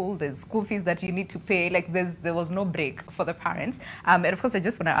to school. There's school fees that you need to pay. Like there was no break for the parents. And of course, I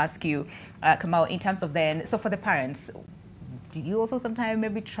just want to ask you, Kamau, in terms of then, so for the parents, did you also sometimes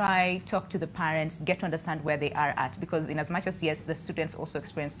maybe talk to the parents, get to understand where they are at? Because in as much as, yes, the students also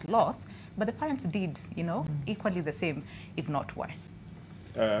experienced loss, but the parents did, you know, equally the same, if not worse.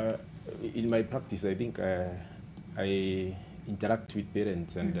 In my practice, I think I interact with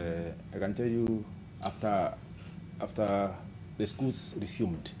parents, and I can tell you, after the schools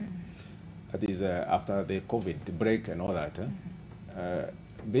resumed, that is after the COVID break and all that,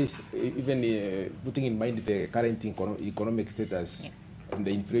 even putting in mind the current economic status and the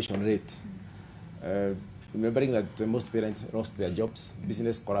inflation rate, remembering that most parents lost their jobs,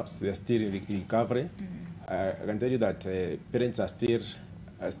 business collapsed, they are still in recovery. I can tell you that parents are still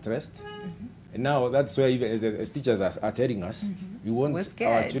stressed. And now that's why, even as teachers are telling us, we want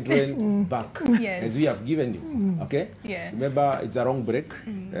our children back, as we have given you. Okay? Remember, it's a wrong break.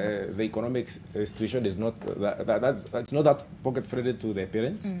 The economic situation is not that's not that pocket friendly to the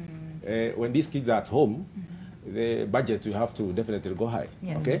parents. When these kids are at home, the budget will have to definitely go high.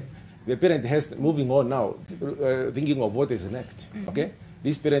 Okay? The parent has moving on now, thinking of what is next. Okay?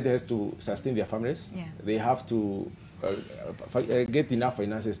 This parent has to sustain their families. They have to get enough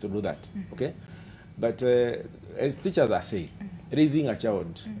finances to do that. Okay, but as teachers are saying, raising a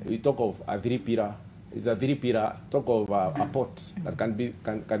child, we talk of a three-pillar. It's a three-pillar. Talk of a pot that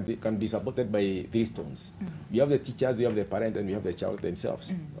can be supported by 3 stones. We have the teachers, we have the parent, and we have the child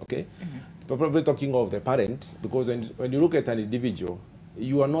themselves. Okay, probably talking of the parent, because when you look at an individual,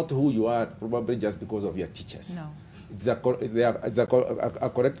 you are not who you are probably just because of your teachers. No. It's a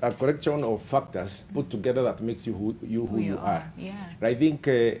correction of factors put together that makes you who you are. I think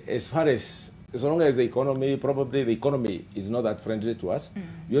as long as the economy, probably the economy is not that friendly to us,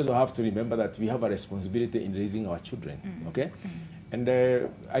 we also have to remember that we have a responsibility in raising our children. Okay, and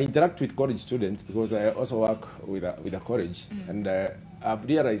I interact with college students because I also work with a college, and I've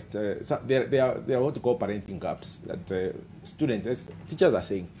realized there are what to call parenting gaps that students, as teachers are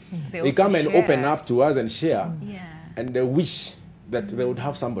saying, they come and open up to us and share. And they wish that they would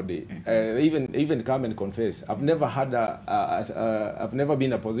have somebody. They even come and confess. I've never had I've never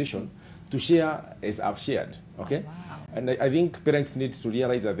been in a position to share as I've shared. Okay, and I think parents need to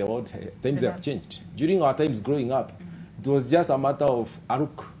realize that the world times have changed. During our times growing up, it was just a matter of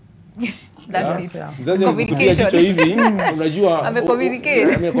aruk.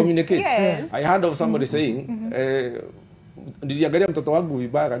 Communicate. I heard of somebody saying. Niliangalia mtoto wangu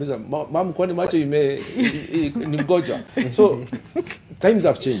vibaya kabisa, mama kwani macho ni mgonjwa. So times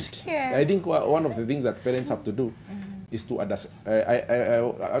have changed. I think one of the things that parents have to do is to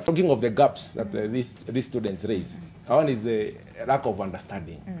understand. Talking of the gaps that these students raise, one is the lack of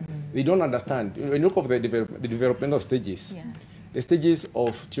understanding. They don't understand. When you look at the developmental stages, the stages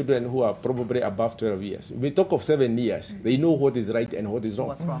of children who are probably above 12 years. We talk of 7 years. They know what is right and what is wrong.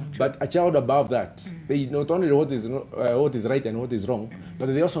 What's wrong, but a child above that, they not only know what is right and what is wrong, but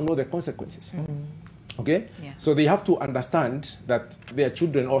they also know the consequences. Okay? Yeah. So they have to understand that their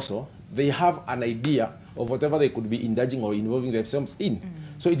children also, they have an idea of whatever they could be indulging or involving themselves in.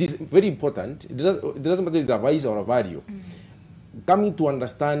 So it is very important. It doesn't matter if it's a vice or a value. Coming to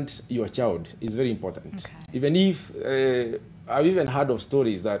understand your child is very important. Okay. Even if I've even heard of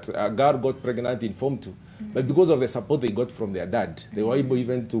stories that a girl got pregnant in Form 2, but because of the support they got from their dad, they were able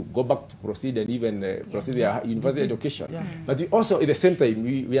even to go back to proceed and even proceed their university education. Yeah. But we also, at the same time,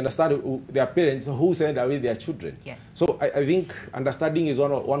 we understand their parents who send away their children. Yes. So I think understanding is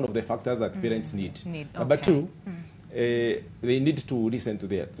one of the factors that parents need. Okay. But two, they need to listen to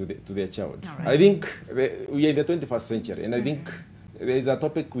their child. Right. I think we are in the 21st century, and I think there is a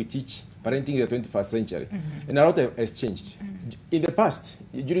topic we teach, parenting in the 21st century, and a lot has changed. In the past,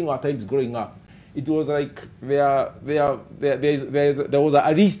 during our times growing up, it was like there was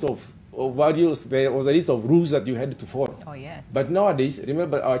a list of values, there was a list of rules that you had to follow. Oh, yes. But nowadays,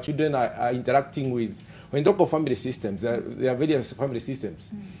 remember, our children are interacting with, when you talk of family systems, there are various family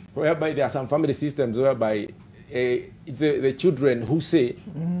systems, whereby there are some family systems whereby it's the children who say,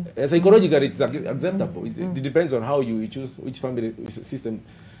 psychologically it's acceptable. It depends on how you choose which family system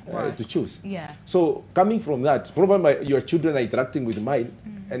to choose. Yeah. So coming from that, probably your children are interacting with mine,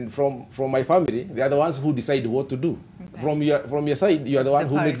 and from my family, they are the ones who decide what to do. Okay. From your side, you are the one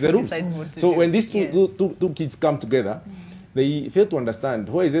who makes the rules. So when these two kids come together, they fail to understand,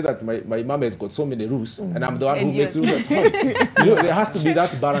 why is it that my mom has got so many rules and I'm the one who makes rules at home? You know, there has to be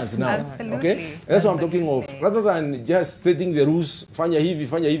that balance now. Absolutely. Okay? That's what I'm talking of. Rather than just setting the rules, fanya hivi,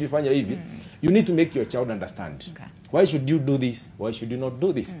 fanya hivi, fanya hivi, you need to make your child understand. Okay. Why should you do this? Why should you not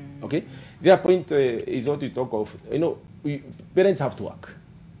do this? Okay? Their point is what you talk of. You know, parents have to work.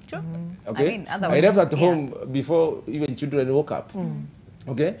 Sure. Okay? I left at home before even children woke up.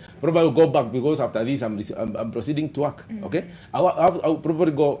 Okay, probably go back because after this I'm proceeding to work. Okay, I'll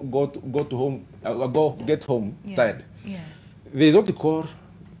probably go to home. I'll go get home tired. Yeah. There is what you call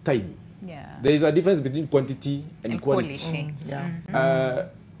time. Yeah. There is a difference between quantity and quality. Yeah.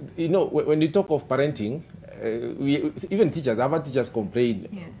 You know, when you talk of parenting, even teachers, I've had teachers complain,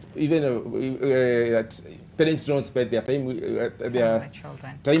 even that parents don't spend their time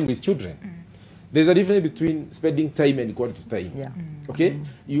with children. There's a difference between spending time and quality time. Yeah. Okay?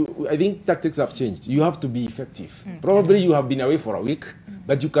 I think tactics have changed. You have to be effective. Probably you have been away for a week,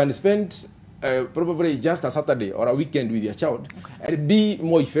 but you can spend probably just a Saturday or a weekend with your child and be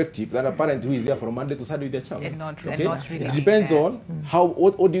more effective than a parent who is there from Monday to Saturday with their child. It depends on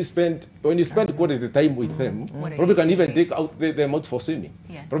what do you spend. When you spend quality time with them, probably can even take them out for swimming.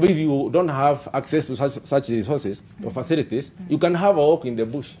 Yeah. Probably if you don't have access to such resources or facilities, you can have a walk in the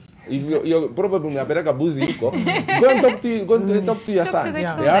bush. If you're probably unapeleka buzi huko, go and talk to your son.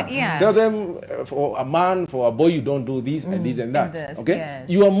 Tell them, for a man, for a boy, you don't do this and this and that. Okay? Yes.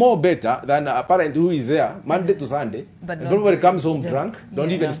 You are more better than a parent who is there Monday to Sunday, but and probably comes home drunk, don't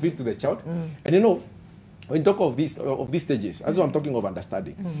even speak to the child. And you know, when you talk of these stages, that's what I'm talking of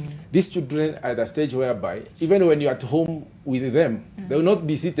understanding. These children are at a stage whereby, even when you're at home with them, they will not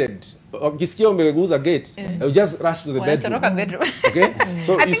be seated. A gate, they will just rush to the bedroom. Okay?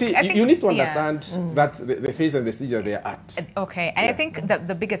 So you see, you need to understand that the phase and the stage that they are at. Okay, and I think that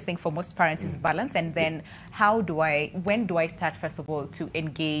the biggest thing for most parents is balance, and then when do I start, first of all, to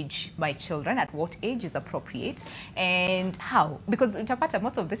engage my children, at what age is appropriate, and how? Because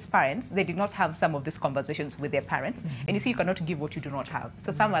most of these parents, they did not have some of these conversations with their parents, and you see, you cannot give what you do not have.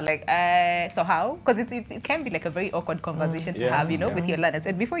 So some are like, so how? Because it can be like a very awkward conversation to have, you know, with your learners.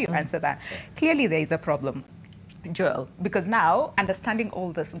 And before you answer that, clearly there is a problem, Joel, because now understanding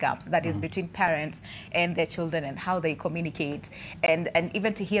all these gaps that is between parents and their children and how they communicate, and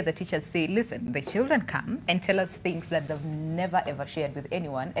even to hear the teachers say, listen, the children come and tell us things that they've never ever shared with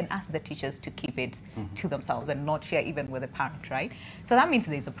anyone, and ask the teachers to keep it to themselves and not share even with a parent, right? So that means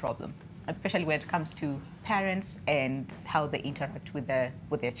there's a problem, especially when it comes to parents and how they interact with their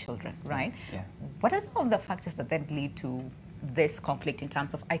children, right? Yeah. What are some of the factors that then lead to this conflict in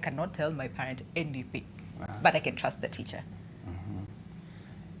terms of I cannot tell my parent anything, but I can trust the teacher?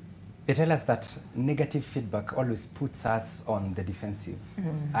 They tell us that negative feedback always puts us on the defensive.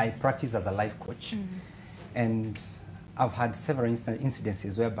 I practice as a life coach, and I've had several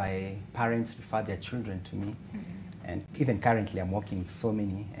incidences whereby parents refer their children to me, and even currently I'm working with so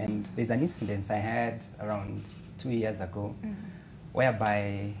many. And there's an incident I had around 2 years ago,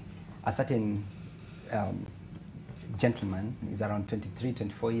 whereby a certain gentleman is around 23,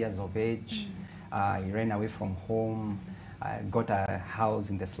 24 years of age. He ran away from home. got a house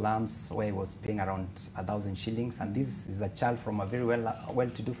in the slums where he was paying around 1,000 shillings. And this is a child from a very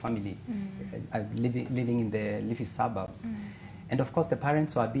well-to-do family, living in the leafy suburbs. And of course, the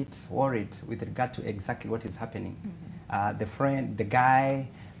parents were a bit worried with regard to exactly what is happening. The guy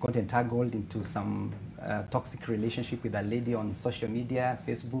got entangled into some toxic relationship with a lady on social media,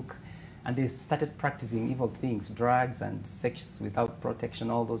 Facebook, and they started practicing evil things, drugs and sex without protection,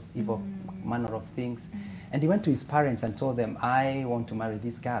 all those evil manner of things. And he went to his parents and told them, I want to marry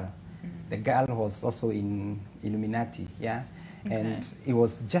this girl. The girl was also in Illuminati, yeah? Okay. And he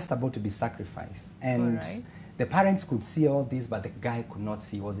was just about to be sacrificed. And the parents could see all this, but the guy could not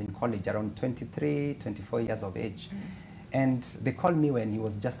see. He was in college, around 23, 24 years of age. And they called me when he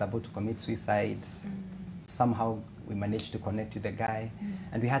was just about to commit suicide. Somehow we managed to connect with the guy,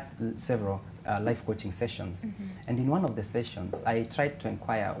 and we had several life coaching sessions. And in one of the sessions, I tried to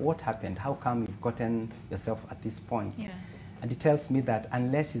inquire, what happened? How come you've gotten yourself at this point? And he tells me that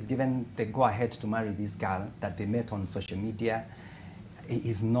unless he's given the go-ahead to marry this girl that they met on social media, he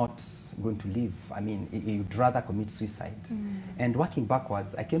is not going to live. I mean, he would rather commit suicide. And working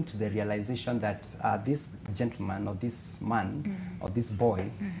backwards, I came to the realization that this gentleman or this man or this boy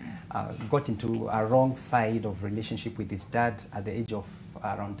got into a wrong side of relationship with his dad at the age of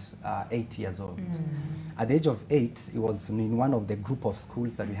around 8 years old. At the age of 8, he was in one of the group of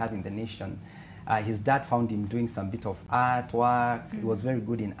schools that we have in the nation. His dad found him doing some bit of artwork. He was very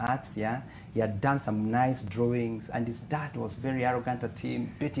good in arts, yeah. He had done some nice drawings, and his dad was very arrogant at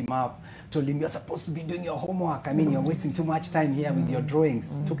him, beat him up, told him, you're supposed to be doing your homework. I mean, you're wasting too much time here with your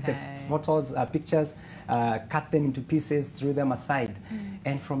drawings. Took the photos, pictures, cut them into pieces, threw them aside.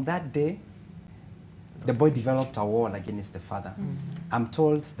 And from that day, the boy developed a wall against the father. I'm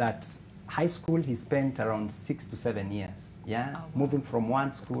told that high school, he spent around 6 to 7 years, yeah, moving from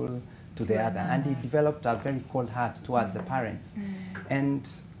one school to the other, and he developed a very cold heart towards the parents. And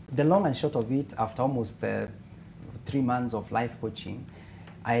the long and short of it, after almost 3 months of life coaching,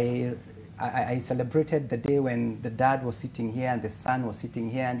 I celebrated the day when the dad was sitting here and the son was sitting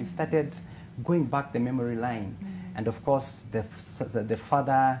here, and we started going back the memory line. And of course, the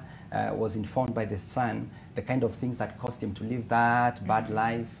father was informed by the son the kind of things that caused him to live that bad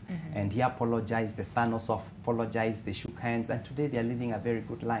life, and he apologized. The son also apologized. They shook hands, and today they are living a very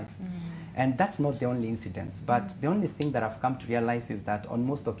good life. And that's not the only incidents, but the only thing that I've come to realize is that on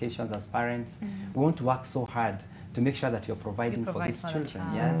most occasions as parents, we want to work so hard to make sure that you're providing for these children.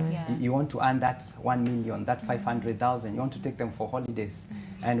 You want to earn that 1 million, that 500,000. You want to take them for holidays.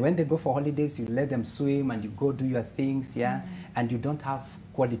 And when they go for holidays, you let them swim and you go do your things, and you don't have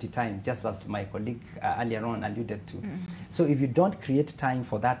quality time, just as my colleague earlier on alluded to. So if you don't create time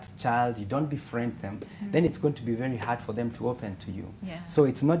for that child, you don't befriend them, then it's going to be very hard for them to open to you. So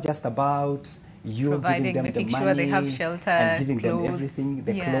it's not just about you giving them the money, they have shelter, and giving clothes. them everything,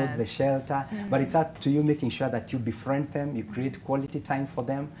 the clothes, the shelter, but it's up to you making sure that you befriend them, you create quality time for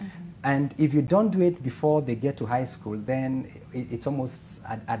them. And if you don't do it before they get to high school, then it's almost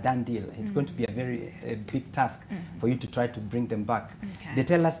a done deal. It's going to be a very big task for you to try to bring them back. They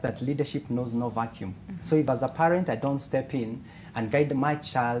tell us that leadership knows no vacuum. So if as a parent I don't step in and guide my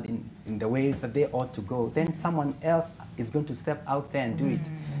child in the ways that they ought to go, then someone else is going to step out there and do it.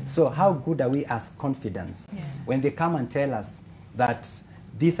 So how good are we as confidence when they come and tell us that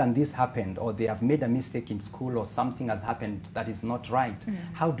this and this happened, or they have made a mistake in school, or something has happened that is not right?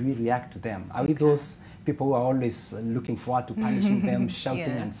 How do we react to them? Are we those people who are always looking forward to punishing them,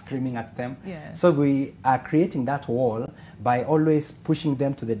 shouting and screaming at them? So we are creating that wall by always pushing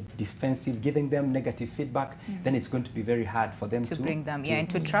them to the defensive, giving them negative feedback. Then it's going to be very hard for them to bring them, and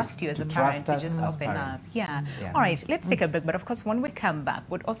to trust you as a parent, to just open up. All right, let's take a break. But of course, when we come back,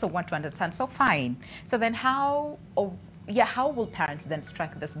 we'd also want to understand, so fine. So then how will parents then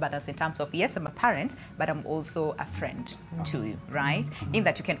strike this balance in terms of, yes, I'm a parent, but I'm also a friend to you, right? In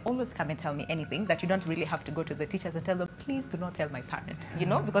that you can always come and tell me anything, that you don't really have to go to the teachers and tell them, please do not tell my parent, you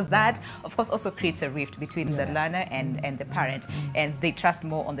know, because that, of course, also creates a rift between the learner and the parent, and they trust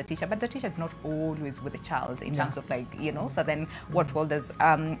more on the teacher, but the teacher is not always with the child in terms of, like, you know, so then what role does,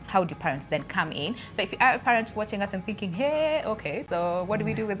 how do parents then come in? So if you are a parent watching us and thinking, hey, okay, so what do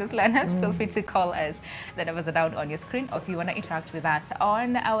we do with these learners? Feel free to call us. The numbers are down on your screen. Or if you want to interact with us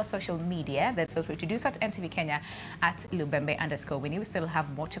on our social media, then feel free to do so at NTV Kenya at Lubembe_Winnie. We still have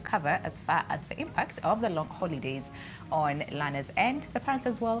more to cover as far as the impact of the long holidays on learners and the parents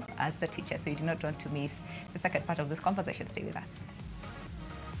as well as the teachers. So you do not want to miss the second part of this conversation. Stay with us.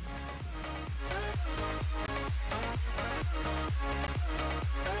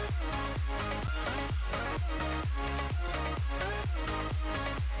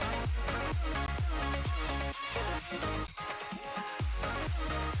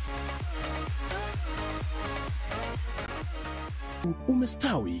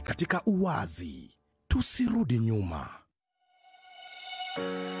 Umestawi katika uwazi. Tusirudi nyuma.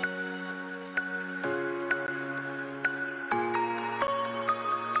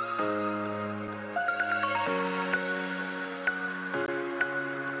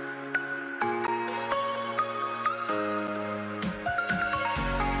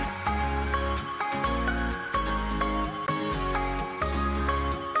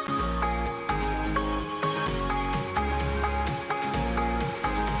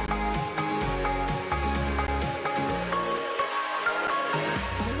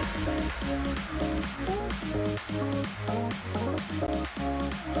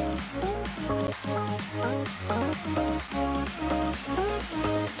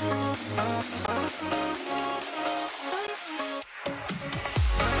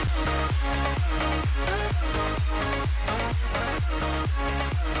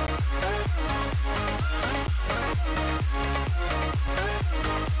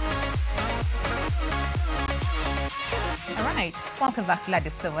 Welcome back to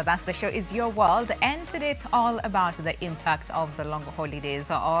Ladis with us. The show is Your World, and today it's all about the impact of the long holidays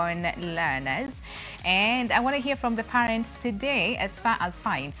on learners. And I want to hear from the parents today as far as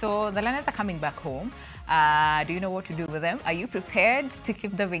fine. So the learners are coming back home. Do you know what to do with them? Are you prepared to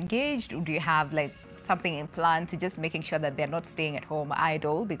keep them engaged? Or do you have like something in plan to just making sure that they're not staying at home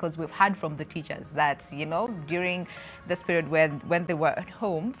idle? Because we've heard from the teachers that, you know, during this period when they were at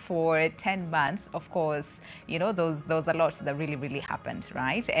home for 10 months, of course, you know, those a lot that really happened,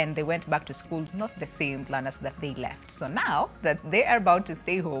 right? And they went back to school, not the same learners that they left. So now that they are about to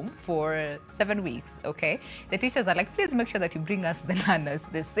stay home for 7 weeks, okay, the teachers are like, please make sure that you bring us the learners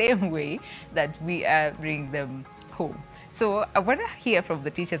the same way that we are bringing them home. So I want to hear from the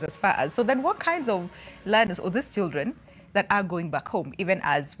teachers as far as, so then what kinds of learners or these children that are going back home, even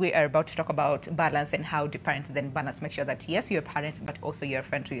as we are about to talk about balance and how the parents then balance, make sure that yes, you're a parent, but also you're a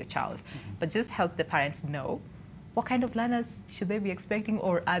friend to your child. But just help the parents know what kind of learners should they be expecting,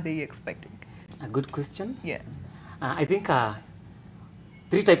 or are they expecting? A good question. Yeah. I think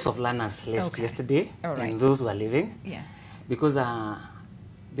 3 types of learners left yesterday, and those who are leaving. Yeah. Because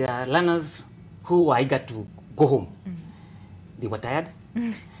there are learners who are eager to go home. They were tired.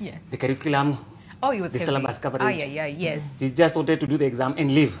 Yes. The curriculum, it was the heavy. syllabus coverage. Yes. They just wanted to do the exam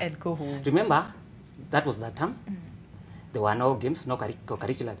and leave. And go home. Remember, that was that time. There were no games, no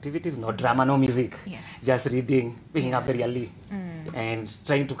curricular activities, no drama, no music. Yes. Just reading, waking up very early, and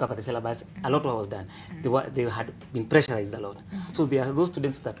trying to cover the syllabus. A lot was done. They had been pressurized a lot. So there are those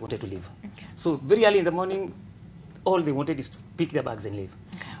students that wanted to leave. So very early in the morning, all they wanted is to pick their bags and leave.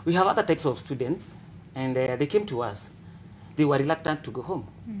 We have other types of students, and they came to us. They were reluctant to go home.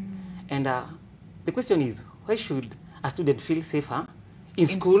 And the question is, why should a student feel safer in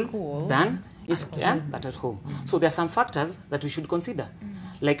school than at home? So there are some factors that we should consider.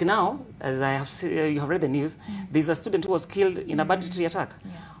 Like now, as I have you have read the news, there's a student who was killed in a banditry attack.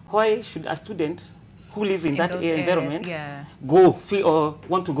 Why should a student who lives in that environment go feel or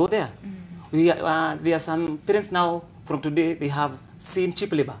want to go there? There are some parents now from today, they have seen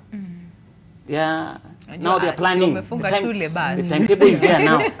cheap labor. Now they are planning. The timetable is there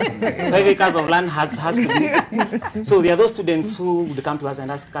now. 5 acres of land has to be. So there are those students who would come to us and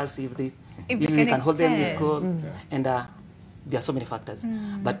ask us if we can hold them in schools. And there are so many factors.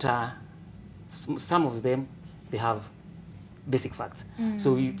 But some of them, they have basic facts.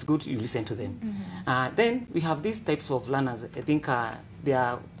 So it's good you listen to them. Then we have these types of learners. I think they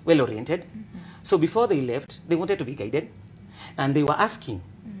are well-oriented. So before they left, they wanted to be guided. And they were asking,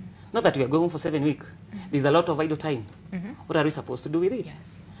 not that we are going for 7 weeks. There's a lot of idle time. What are we supposed to do with it? Yes.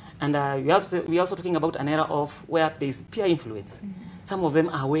 And we are also talking about an era of where there is peer influence. Some of them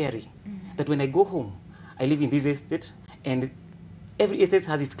are wary that when I go home, I live in this estate, and every estate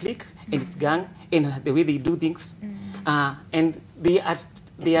has its clique and its gang and the way they do things. And they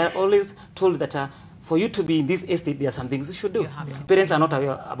are always told that for you to be in this estate, there are some things you should do. Parents are not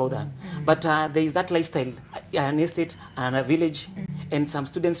aware about that. But there is that lifestyle, an estate and a village, and some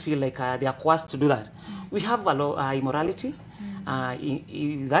students feel like they are coerced to do that. We have a lot of immorality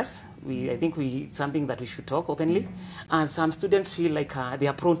with us. I think it's something that we should talk openly. And some students feel like they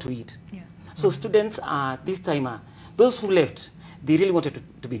are prone to it. So students this time, those who left, they really wanted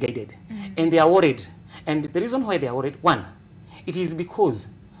to be guided. And they are worried. And the reason why they are worried, one, it is because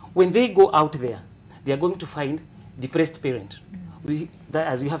when they go out there, they are going to find depressed parents.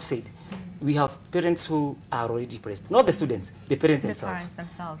 As we have said, we have parents who are already depressed. Not the students, the parents themselves.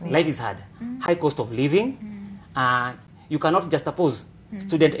 Life is hard. High cost of living. You cannot just oppose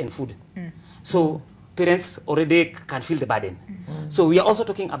student and food. So parents already can feel the burden. So we are also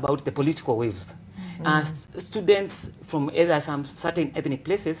talking about the political waves. Students from either some certain ethnic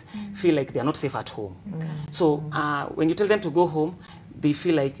places feel like they are not safe at home. So when you tell them to go home, they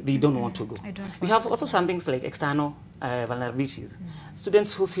feel like they don't want to go. We have also some things like external vulnerabilities.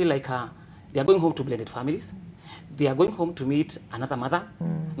 Students who feel like they are going home to blended families. They are going home to meet another mother,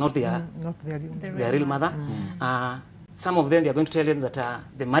 not their real mother. Some of them, they are going to tell them that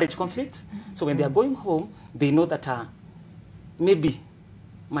the marriage conflict. So when they are going home, they know that maybe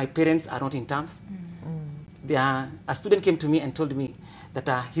my parents are not in terms. A student came to me and told me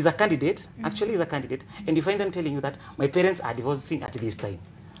that he's a candidate, actually he's a candidate, and you find them telling you that my parents are divorcing at this time.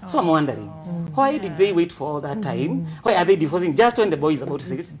 So I'm wondering, why did they wait for all that time? Why are they divorcing just when the boy is about to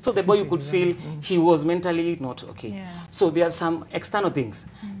sit? So the boy, you could feel he was mentally not okay. So there are some external things.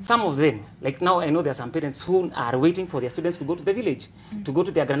 Some of them, like now I know there are some parents who are waiting for their students to go to the village, to go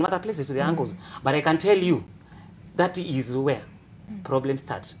to their grandmother places, to their uncles. But I can tell you, that is where problems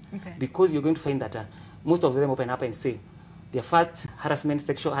start. Because you're going to find that most of them open up and say their first harassment,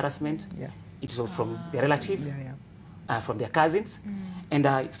 sexual harassment, it was from their relatives, from their cousins. And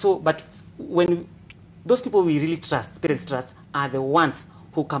but when those people we really trust, parents trust, are the ones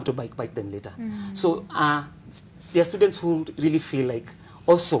who come to bite them later. So there are students who really feel like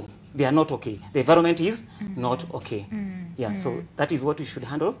also they are not okay. The environment is not okay. So that is what we should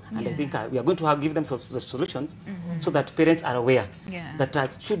handle. And I think we are going to give them solutions so that parents are aware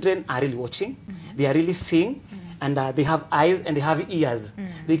that children are really watching, they are really seeing, and they have eyes and they have ears.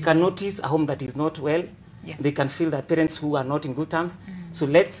 They can notice a home that is not well. They can feel that parents who are not in good terms. So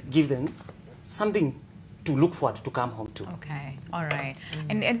let's give them something to look forward to come home to. Okay, all right.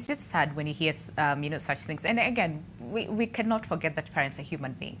 And it's just sad when you hear, such things. And again, we cannot forget that parents are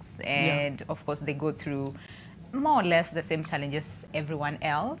human beings. And of course, they go through more or less the same challenges everyone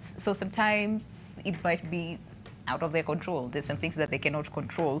else. So sometimes it might be out of their control. There's some things that they cannot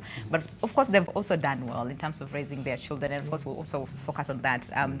control. But of course, they've also done well in terms of raising their children. And of course, we'll also focus on that,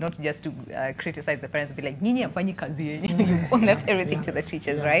 not just to criticize the parents, be like, Nini, you left everything to the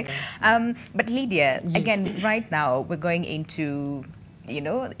teachers, right? But Lydia, again, right now, we're going into,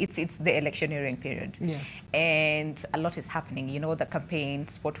 it's the electioneering period. Yes. And a lot is happening. The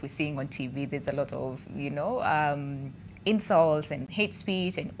campaigns, what we're seeing on TV, there's a lot of, insults and hate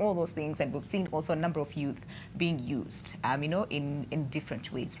speech and all those things, and we've seen also a number of youth being used, in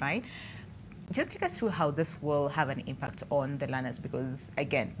different ways, right? Just take us through how this will have an impact on the learners, because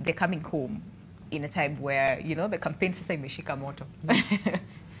again, they're coming home in a time where, the campaign says imeshika moto.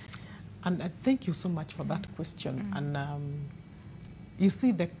 And thank you so much for that question. And you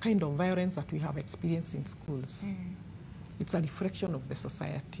see the kind of violence that we have experienced in schools. It's a reflection of the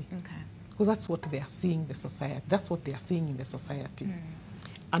society. Because that's what they are seeing the society. That's what they are seeing in the society.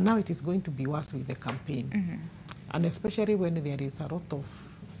 And now it is going to be worse with the campaign. And especially when there is a lot of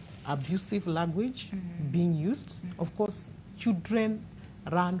abusive language being used. Of course, children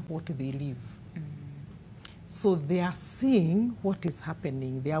run what they live. So they are seeing what is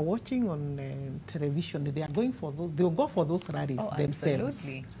happening. They are watching on television. They are going for those. They will go for those rallies themselves.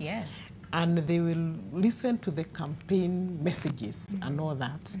 Absolutely, yes. And they will listen to the campaign messages and all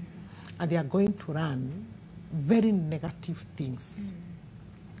that. And they are going to run very negative things.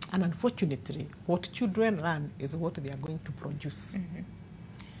 And unfortunately, what children run is what they are going to produce.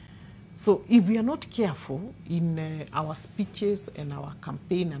 So if we are not careful in our speeches and our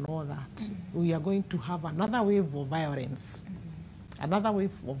campaign and all that, we are going to have another wave of violence, another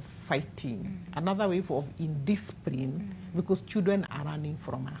wave of fighting, another wave of indiscipline, because children are running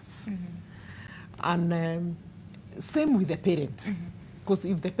from us. And same with the parent. Because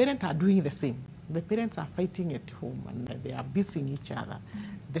if the parents are doing the same, the parents are fighting at home and they are abusing each other,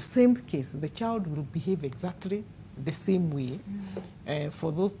 the same case, the child will behave exactly the same way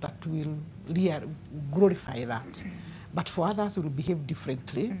for those that will glorify that. But for others, will behave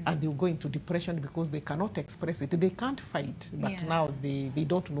differently and they will go into depression because they cannot express it. They can't fight, but now they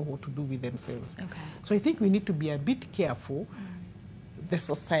don't know what to do with themselves. So I think we need to be a bit careful, the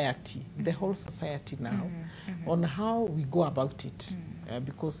society, the whole society now, on how we go about it.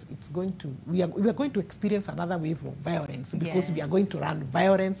 Because it's going to, we are going to experience another wave of violence, because we are going to run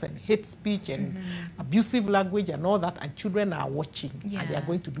violence and hate speech and abusive language and all that, and children are watching and they are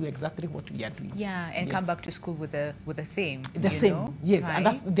going to do exactly what we are doing. And come back to school with the same. The same, yes, right?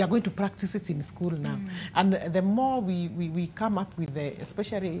 And they are going to practice it in school now. And the more we come up with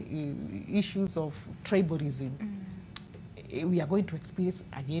especially issues of tribalism, we are going to experience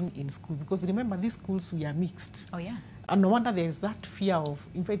again in school, because remember, these schools, we are mixed. And no wonder there is that fear of,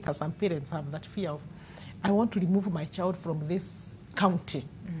 in fact, some parents have that fear of, I want to remove my child from this county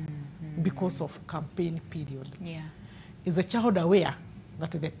because of campaign period. Is the child aware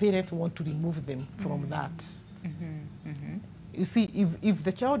that the parents want to remove them from that. You see, if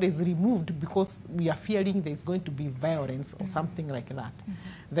the child is removed because we are fearing there's going to be violence or something like that,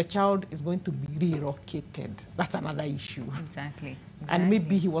 the child is going to be relocated. That's another issue. Exactly. And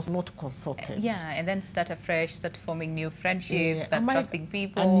maybe he was not consulted. Yeah, and then start afresh, start forming new friendships, start trusting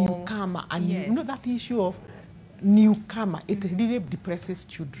people. A newcomer, and you know that issue of newcomer, it really depresses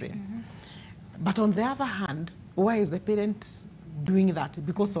children. But on the other hand, why is the parent doing that?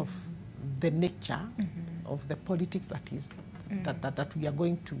 Because of the nature of the politics that is that we are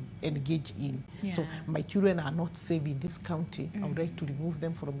going to engage in. Yeah. So my children are not safe in this county. I would like to remove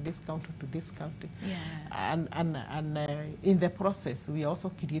them from this county to this county. Yeah. And in the process, we are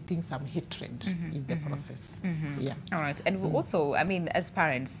also creating some hatred in the process. Yeah. All right. And we also, I mean, as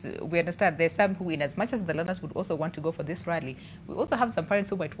parents, we understand there's some who, in as much as the learners would also want to go for this rally, we also have some parents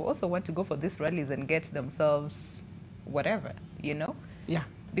who might also want to go for these rallies and get themselves whatever, you know? Yeah.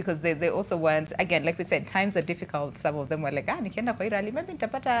 Because they also want, again, like we said, times are difficult. Some of them were like, nikienda kwa rally, maybe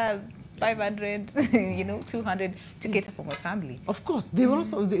nitapata 500, you know, 200 to cater for my family. Of course, they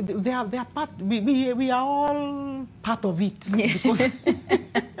also they are part. We are all part of it. Because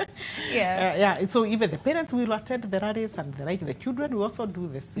yeah. So even the parents will attend the rallies, and the children will also do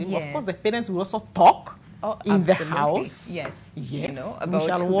the same. Of course, the parents will also talk. In the house, yes, you know, about we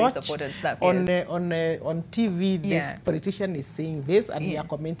shall who watch they support and stuff, on TV. This politician is saying this, and we are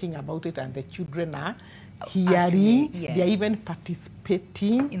commenting about it, and the children are hearing. They are even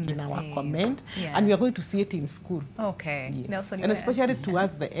participating in our comment, and we are going to see it in school. Okay, yes. Nelson, and especially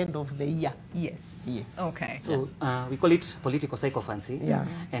towards the end of the year. Yes. Okay. So we call it political sycophancy,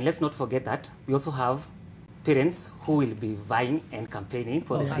 and let's not forget that we also have parents who will be vying and campaigning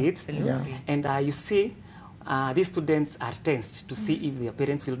for the seat, and you see. These students are tensed to see if their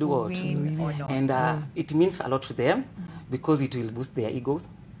parents will do what. And it means a lot to them because it will boost their egos.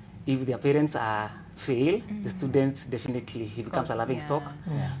 If their parents fail, the students definitely, he becomes a laughing stock.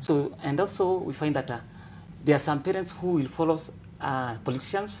 So, and also we find that there are some parents who will follow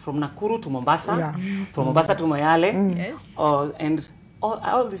politicians from Nakuru to Mombasa, from Mombasa to Moyale, and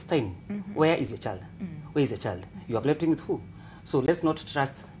all this time, where is your child? Where is your child? You are left with who? So let's not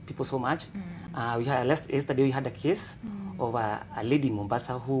trust people so much. Yesterday we had a case of a lady in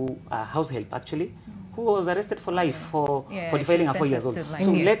Mombasa who, house help actually, who was arrested for life for defiling a 4-year-old.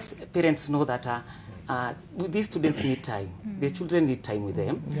 So let parents know that these students need time. The children need time with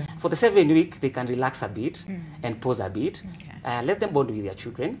them. For the 7 week, they can relax a bit and pause a bit. Let them bond with their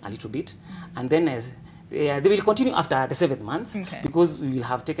children a little bit. And then they will continue after the 7th month because we will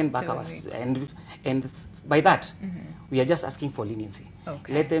have taken back ours. And by that, we are just asking for leniency.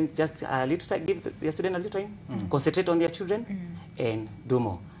 Let them just little time, give their student a little time, concentrate on their children, and do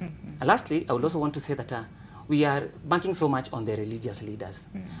more. And lastly, I would also want to say that we are banking so much on the religious leaders.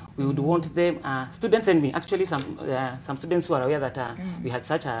 We would want them, students and me, actually some students who are aware that we had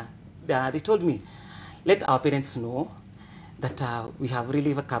such a, they told me, let our parents know that we have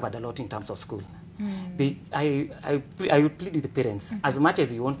really covered a lot in terms of school. I would plead with the parents, as much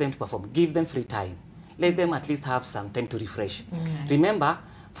as you want them to perform, give them free time. Let them at least have some time to refresh. Remember,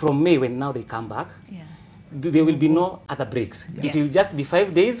 from May, when now they come back, there will be no other breaks. It will just be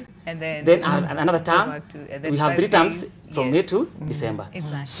 5 days, and then another term. We have 3 terms from May to December.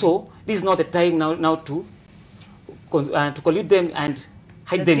 So this is not the time now to collude them and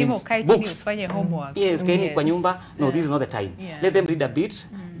hide them in books. Yes, kwa nyumba. No, this is not the time. Let them read a bit,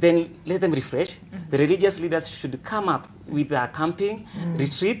 then let them refresh. The religious leaders should come up with camping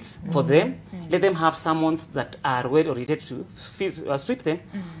retreats for them. Let them have someones that are well oriented to treat them,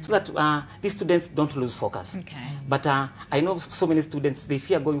 so that these students don't lose focus. But I know so many students, they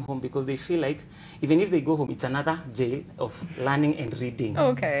fear going home because they feel like even if they go home, it's another jail of learning and reading.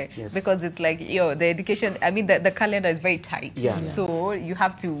 Yes. Because it's like, the education, I mean, the calendar is very tight. So you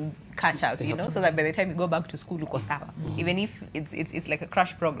have to catch up, you know, so that by the time you go back to school, uko sawa. Even if it's like a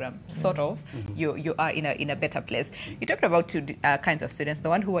crash program, sort of, you are in a better place. You talked about 2 kinds of students, the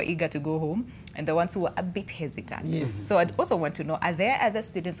one who are eager to go home and the ones who are a bit hesitant. So I'd also want to know, are there other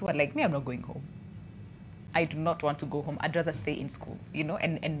students who are like, me, I'm not going home. I do not want to go home. I'd rather stay in school, you know,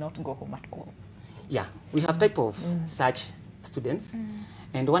 and not go home at all. Yeah, we have type of such students.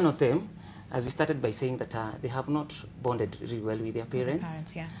 And one of them, as we started by saying that they have not bonded really well with their parents.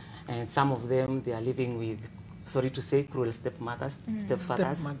 And some of them, they are living with, sorry to say, cruel stepmothers,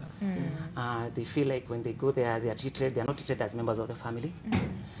 stepfathers. They feel like when they go there, they are not treated as members of the family.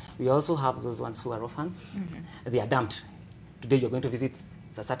 We also have those ones who are orphans. They are dumped. Today you're going to visit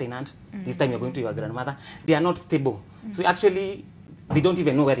a certain aunt. This time you're going to your grandmother. They are not stable. So actually, they don't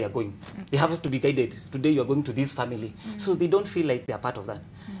even know where they are going. They have to be guided. Today you are going to this family. So they don't feel like they are part of that.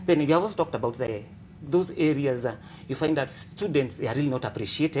 Then we have also talked about those areas you find that students are really not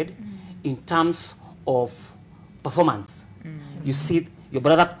appreciated in terms of performance. You see your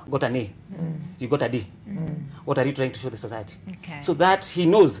brother got an A, you got a D. What are you trying to show the society? So that he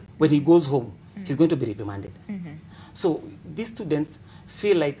knows when he goes home, he's going to be reprimanded. So these students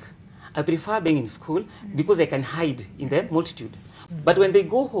feel like, I prefer being in school because I can hide in the multitude. But when they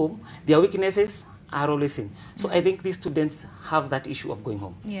go home, their weaknesses are always seen. So I think these students have that issue of going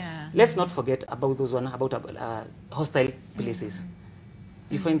home. Let's not forget about those about hostile places.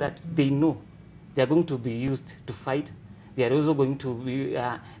 You find that they know they are going to be used to fight. They are also going to be,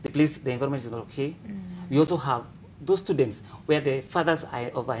 the environment is not okay. We also have those students where the fathers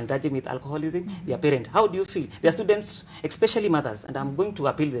are indulging with alcoholism, their parent. How do you feel? There are students, especially mothers, and I'm going to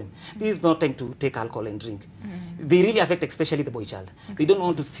appeal them. This is not time to take alcohol and drink. They really affect especially the boy child. They don't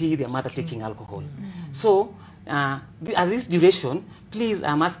want to see their mother taking alcohol. So at this duration, please,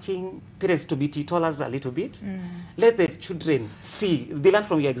 I'm asking parents to be teetotallers a little bit. Let the children see. They learn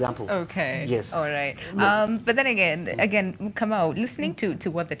from your example. Okay. Yes. All right. But then again, Kamau, listening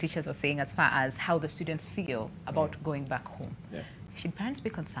to what the teachers are saying as far as how the students feel about going back home, should parents be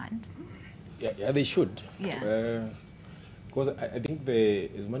concerned? Yeah, they should. Yeah. Because I think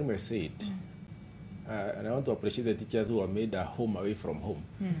as Manuel said, and I want to appreciate the teachers who have made a home away from home,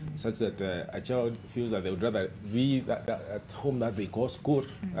 such that a child feels that they would rather be at home that they call school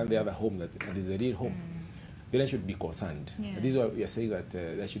and the other home that is a real home. Parents should be concerned. This is why we are saying that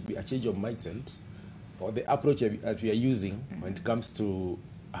there should be a change of mindset or the approach that we are using when it comes to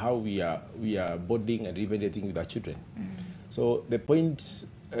how we are bonding and relating with our children. So the point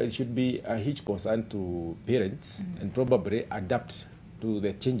should be a huge concern to parents and probably adapt to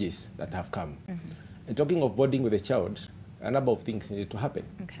the changes that have come. And talking of bonding with a child, a number of things need to happen.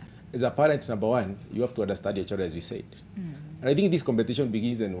 As a parent, number one, you have to understand your child, as we said. And I think this competition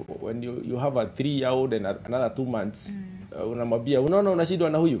begins when you have a 3-year-old and another 2 months. Unamwambia, unaona unashindwa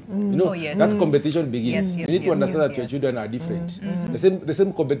na huyu. You know, that competition begins. You need to understand that your children are different. The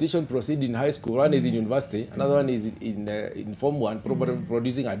same competition proceeds in high school. One is in university, another one is in Form 1, probably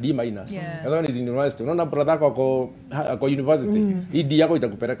producing a D-. Another one is in university. Unaona brother ako university. Hii D yako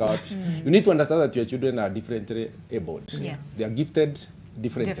itakupeleka wapi? You need to understand that your children are differently abled. They are gifted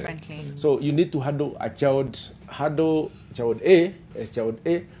differently. So you need to handle child A as child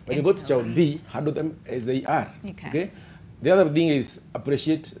A. When you go to child B, handle them as they are. Okay? The other thing is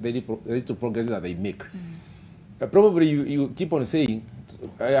appreciate the little progress that they make. Probably you keep on saying,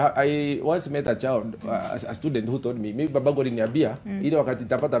 I once met a child, a student who told me, maybe baba aliniambia ile wakati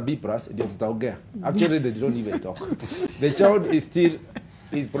nitapata B+ ndio tutaongea. Actually they don't even talk. The child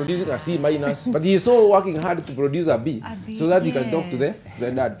is producing a C-, but he is so working hard to produce a B so that he can talk to the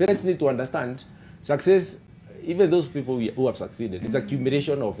dad. Parents need to understand success. Even those people who have succeeded, it's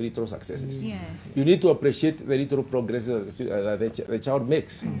accumulation of little successes. You need to appreciate the little progress the child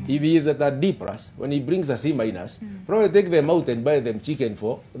makes. If he is at a D+, when he brings a C-, probably take them out and buy them chicken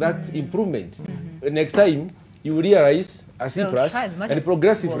for that improvement. Next time, you realize a C+, and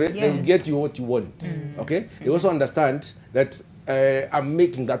progressively they will get you what you want. Okay? You also understand that I'm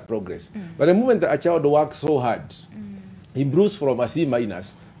making that progress. But the moment that a child works so hard, he improves from a C-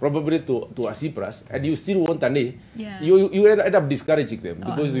 probably to a C+, and you still want an A, you end up discouraging them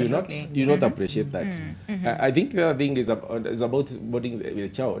because you not appreciate that. I think the other thing is about bonding with a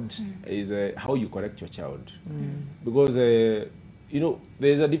child is how you correct your child. Because, you know,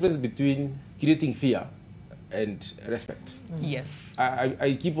 there's a difference between creating fear and respect. Yes.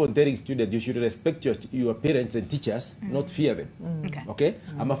 I keep on telling students you should respect your parents and teachers, not fear them. Okay?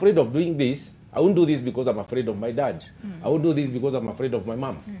 I'm afraid of doing this. I won't do this because I'm afraid of my dad. I won't do this because I'm afraid of my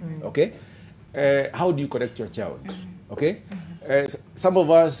mom. Okay? How do you correct your child? Okay? Some of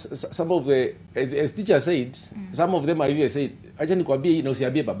the, as teachers said, some of them are even saying, acha nikwambie hii na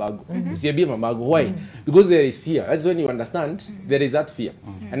usiambie babangu, usiambie mamangu. Why? Because there is fear. That's when you understand there is that fear.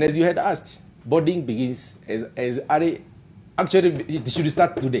 And as you had asked, bonding begins as actually it should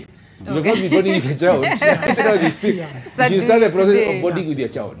start today. You've not been bonding with your child. As you speak, you start the process of bonding with your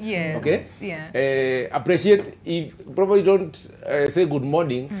child. Okay? Appreciate. If probably don't say good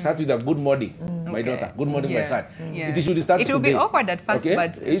morning, start with a good morning, my daughter. Good morning, my son. It should start today. It will be awkward at first, okay?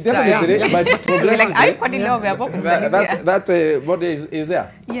 but but progressively, that body is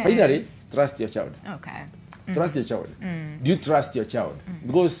there. Finally, trust your child. Okay. Trust your child. Do you trust your child?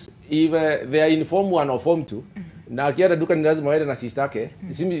 Because if they are in Form 1 or Form 2, na akienda duka ni lazima waende na sister yake,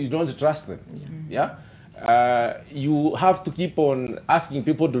 it seems you don't trust them. You have to keep on asking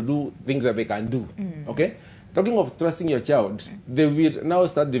people to do things that they can do. Okay? talking of trusting your child, they will now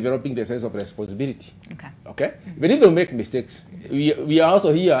start developing the sense of responsibility. Okay? Even if they make mistakes, we are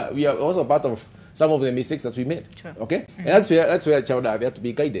also here, we are also part of some of the mistakes that we made. Okay? And that's where child are there to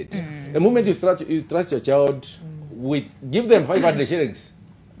be guided. The moment you trust your child with, give them 500 shillings.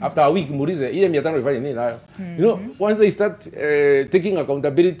 After a week, you know, once they start taking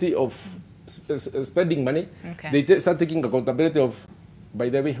accountability of spending money, they start taking accountability of, by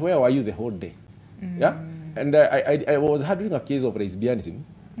the way, where were you the whole day? Yeah? And I was handling a case of lesbianism.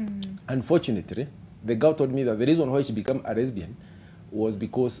 Unfortunately, the girl told me that the reason why she became a lesbian was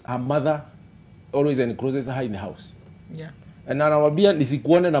because her mother always encloses her in the house. Yeah. And anamwambia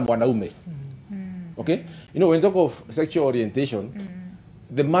nisikuone na mwanaume. Okay? You know, when you talk of sexual orientation,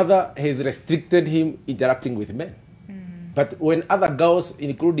 the mother has restricted him interacting with men. But when other girls,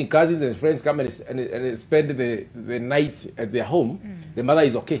 including cousins and friends, come and spend the night at their home, the mother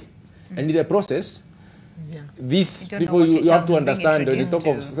is okay. And in the process, these people, you have to understand when you talk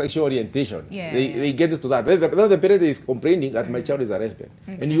of sexual orientation, they get to that. The parent is complaining that my child is a lesbian,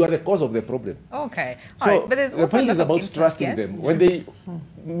 and you are the cause of the problem. Okay. So but the point is about trusting them. When they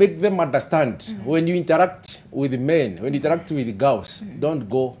make them understand, when you interact with men, when you interact with girls, don't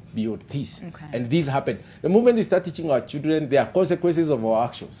go beyond this. And this happen. The moment we start teaching our children, there are consequences of our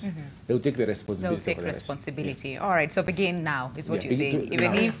actions. They'll take the responsibility. They'll take responsibility. Yes. All right. So begin now is what you're saying.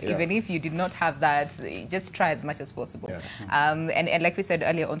 Even if you did not have that, just try as much as possible. And like we said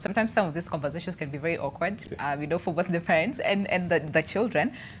earlier on, sometimes some of these conversations can be very awkward, you know, for both the parents and the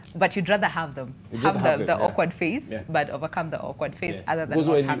children. But you'd rather have them have the awkward phase, but overcome the awkward phase other than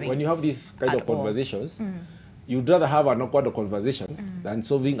because not when you have these kind of conversations, you'd rather have an awkward conversation than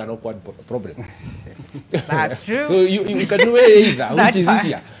solving an awkward problem. That's true. So you can do either, which is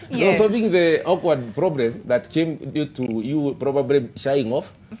easier. Yes. So solving the awkward problem that came due to you probably shying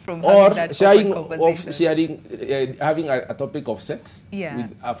off, or shying off sharing, having a topic of sex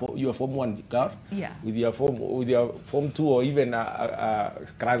with your Form 1 girl, with your Form 2 or even a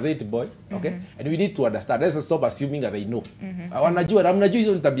class 8 boy. Okay, and we need to understand. Let's stop assuming that they know. Wanajua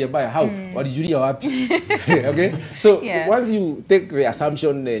hizo tabia mbaya. How? Walijulia wapi? Okay, so once you take the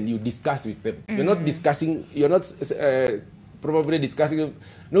assumption and you discuss with them, you're not discussing. You're not probably discussing.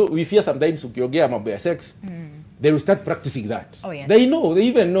 No, we fear sometimes ukiongea mambo ya sex, they will start practicing that. They know, they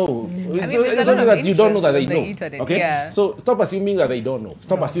even know. It's only that you don't know that they know. Okay? So stop assuming that they don't know.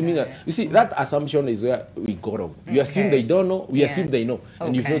 Stop assuming that. You see, that assumption is where we go wrong. We assume they don't know, we assume they know.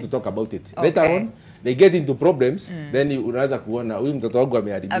 And you fail to talk about it. Later on, they get into problems, then you unaweza kuona huyu mtoto wangu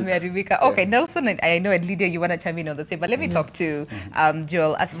ameharibika. Okay, Nelson, I know, and Lydia, you want to chime in on the same, but let me talk to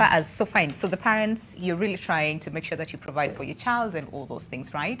Joel. As far as, so fine, so the parents, you're really trying to make sure that you provide for your child and all those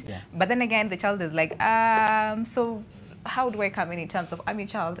things, right? But then again, the child is like, so how do I come in terms of, I'm your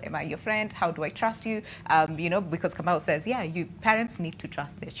child, am I your friend, how do I trust you? You know, because Kamau says, parents need to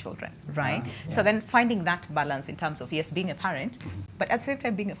trust their children, right? So then finding that balance in terms of, yes, being a parent, but at the same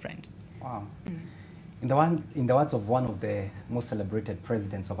time being a friend. Wow. In the words of one of the most celebrated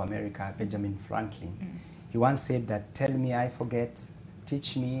presidents of America, Benjamin Franklin, he once said that, tell me I forget,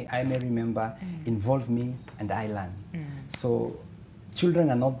 teach me I may remember, involve me and I learn. So children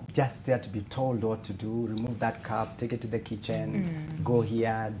are not just there to be told what to do, remove that cup, take it to the kitchen, go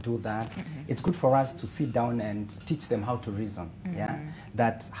here, do that. It's good for us to sit down and teach them how to reason,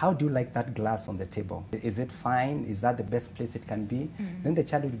 that how do you like that glass on the table? Is it fine? Is that the best place it can be? Then the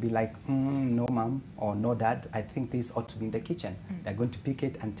child will be like, no mom, or no dad, I think this ought to be in the kitchen. They're going to pick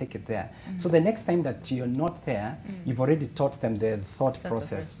it and take it there. So the next time that you're not there, you've already taught them the thought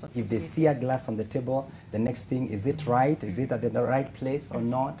process. If they see a glass on the table, the next thing, is it right? Is it at the right place or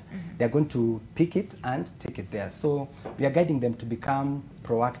not? They're going to pick it and take it there. So we are guiding them to become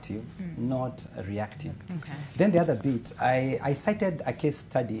proactive, not reactive. Then the other bit, I cited a case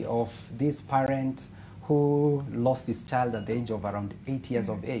study of this parent who lost his child at the age of around 8 years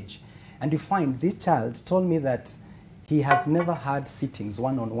of age. And you find this child told me that he has never had sittings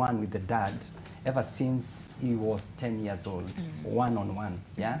one-on-one with the dad ever since he was 10 years old, one-on-one,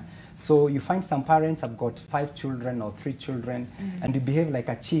 So you find some parents have got 5 children or 3 children, and you behave like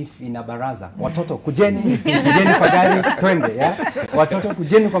a chief in a baraza. Watoto kujeni, kujeni kwa gari, twende, Watoto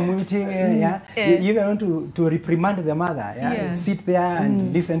kujeni kwa meeting, You want to reprimand the mother, Sit there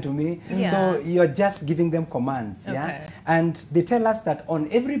and listen to me. So you're just giving them commands, And they tell us that on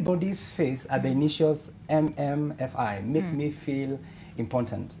everybody's face are the initials MMFI, make me feel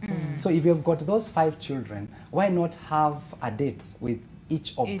important. So if you've got those 5 children, why not have a date with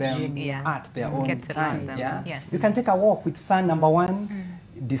each of them at their own time? You can take a walk with son number 1,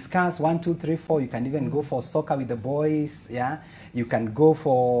 discuss 1, 2, 3, 4. You can even go for soccer with the boys. You can go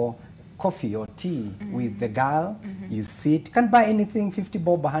for coffee or tea with the girl, you sit, you can buy anything, 50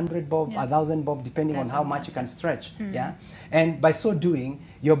 bob, 100 bob, 1,000 bob, depending on how much you can stretch. Yeah, and by so doing,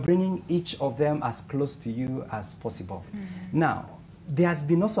 you're bringing each of them as close to you as possible. Now, there has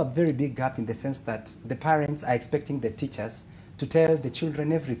been also a very big gap in the sense that the parents are expecting the teachers to tell the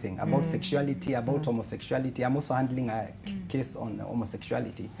children everything about sexuality, about homosexuality. I'm also handling a case on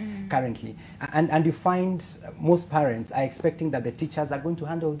homosexuality currently. And you find most parents are expecting that the teachers are going to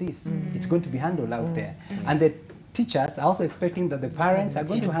handle this. It's going to be handled out there. And the teachers are also expecting that the parents are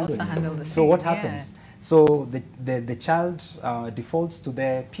going to handle it. So what happens? So the child defaults to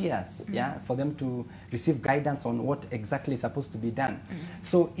their peers, for them to receive guidance on what exactly is supposed to be done.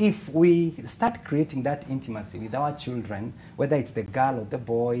 So if we start creating that intimacy with our children, whether it's the girl or the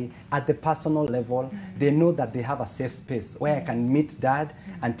boy, at the personal level, they know that they have a safe space where I can meet dad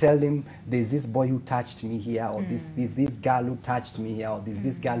and tell him, there's this boy who touched me here, or there's this girl who touched me here, or there's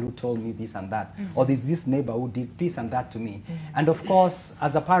this girl who told me this and that, or there's this neighbor who did this and that to me. And of course,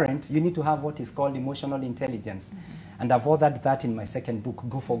 as a parent, you need to have what is called emotional intelligence. And I've authored that in my second book,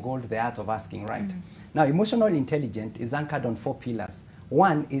 Go for Gold, The Art of Asking Right. Now, emotional intelligence is anchored on 4 pillars.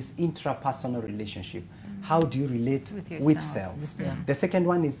 One is intrapersonal relationship. How do you relate with self? The second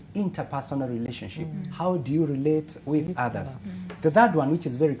one is interpersonal relationship. How do you relate with others? The third one, which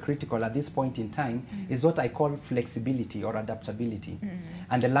is very critical at this point in time, is what I call flexibility or adaptability.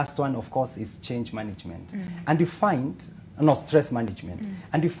 And the last one, of course, is change management. And you find stress management.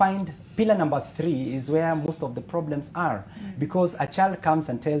 And you find pillar number 3 is where most of the problems are. Because a child comes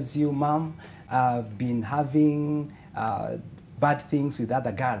and tells you, Mom, I've been having bad things with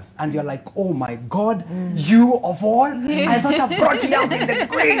other girls. And you're like, oh my God, you of all? I thought I brought you up in the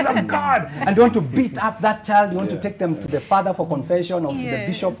grace of God. And you want to beat up that child. You want to take them to the father for confession or to the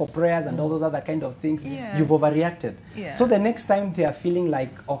bishop for prayers and all those other kind of things. You've overreacted. So the next time they are feeling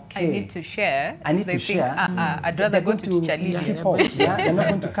like, okay, I need to share. I'd rather go to teacher Lily. Keep off. They're not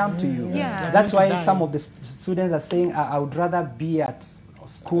going to come to you. That's why some of the students are saying, I would rather be at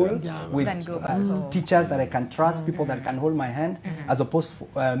school with teachers that I can trust, people that can hold my hand, as opposed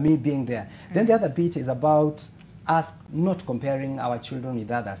to me being there. Then the other bit is about us not comparing our children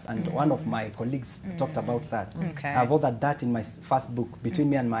with others. And one of my colleagues talked about that. I've authored that in my first book, Between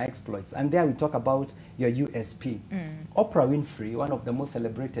Me and My Exploits. And there we talk about your USP. Oprah Winfrey, one of the most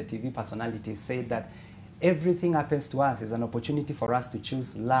celebrated TV personalities, said that everything happens to us is an opportunity for us to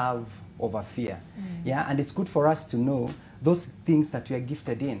choose love over fear. And it's good for us to know those things that we are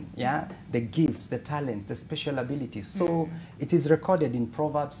gifted in, the gifts, the talents, the special abilities. So it is recorded in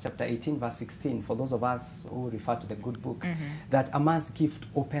Proverbs chapter 18, verse 16, for those of us who refer to the good book, that a man's gift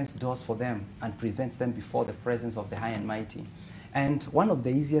opens doors for them and presents them before the presence of the high and mighty. And one of the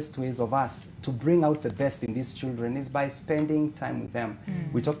easiest ways of us to bring out the best in these children is by spending time with them.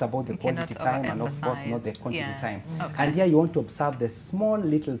 We talked about the quality time and of course not the quantity time. And here you want to observe the small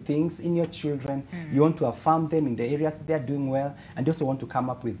little things in your children. You want to affirm them in the areas that they are doing well, and you also want to come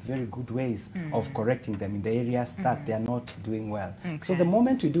up with very good ways of correcting them in the areas that they are not doing well. So the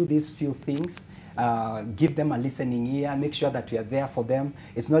moment we do these few things, give them a listening ear, make sure that we are there for them.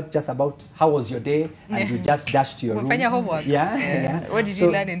 It's not just about how was your day and you just dash to your room. Homework. What did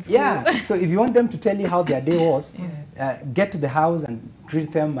you learn in school? So if you want them to tell you how their day was, get to the house and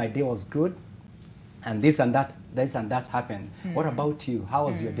greet them, my day was good, and this and that happened. What about you? How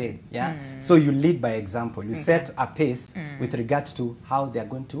was your day? So you lead by example. You set a pace with regard to how they are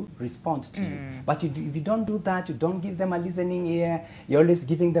going to respond to you. But if you don't do that, you don't give them a listening ear, you're always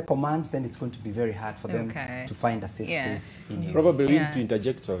giving the commands, then it's going to be very hard for them to find a safe space in you. Probably we need to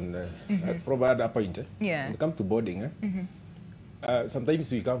interject on probably at that point. When it comes to boarding,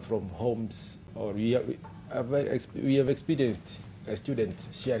 sometimes we come from homes, or we have experienced a student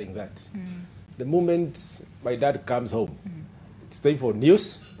sharing that. The moment my dad comes home, it's time for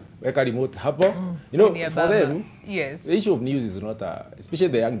news. Remote you know, for them, the issue of news is not, especially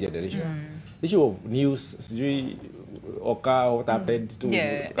the young generation. The issue of news, what happened to,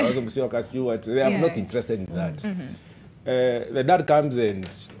 they are not interested in that. The dad comes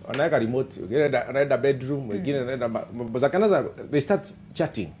and on a remote, another bedroom, they start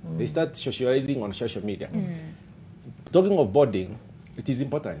chatting, they start socializing on social media. Talking of boarding, it is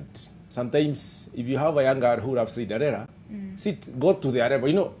important. Sometimes, if you have a young girl who loves Cinderella, go to their level.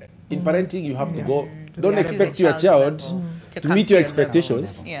 You know, in parenting, you have to go. Don't expect your child to meet your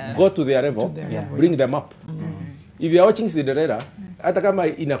expectations. Go to their level, bring them up. If you are watching Cinderella,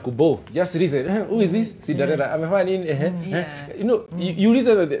 just listen. Who is this? Cinderella. You know, you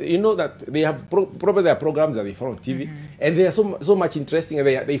listen. You know that they have probably their programs at the front of TV, and they are so much interesting. And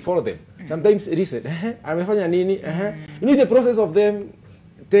they follow them. Sometimes listen. You know the process of them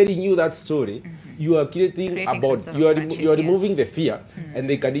telling you that story, you are creating a bond. You are removing the fear, and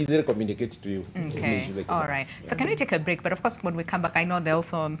they can easily communicate to you. Okay. All right. So can we take a break? But of course, when we come back, I know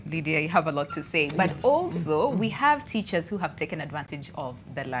Nelson, Lydia, you have a lot to say. But also, we have teachers who have taken advantage of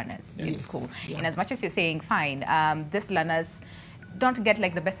the learners in school. Yeah. And as much as you're saying, fine, these learners don't get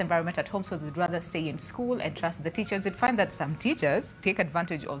like the best environment at home, so they'd rather stay in school and trust the teachers. You'd find that some teachers take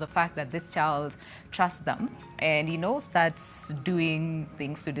advantage of the fact that this child trusts them and, you know, starts doing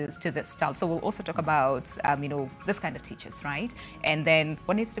things to this child. So we'll also talk about, you know, this kind of teachers, right? And then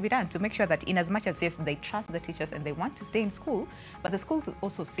what needs to be done to make sure that in as much as, yes, they trust the teachers and they want to stay in school, but the school is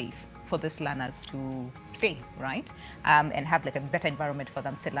also safe for these learners to stay, right? And have like a better environment for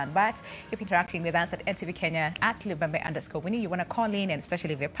them to learn. But if interacting with us at NTV Kenya at Lubembe_Winnie, you want to call in, and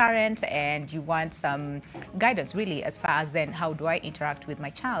especially if you're a parent and you want some guidance really as far as then how do I interact with my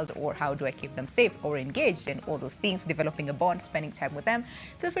child, or how do I keep them safe or engaged and all those things, developing a bond, spending time with them,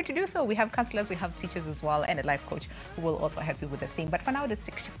 feel free to do so. We have counselors, we have teachers as well, and a life coach who will also help you with the same. But for now, let's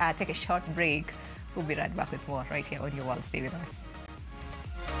take a short break. We'll be right back with more right here on Your World. Stay with us.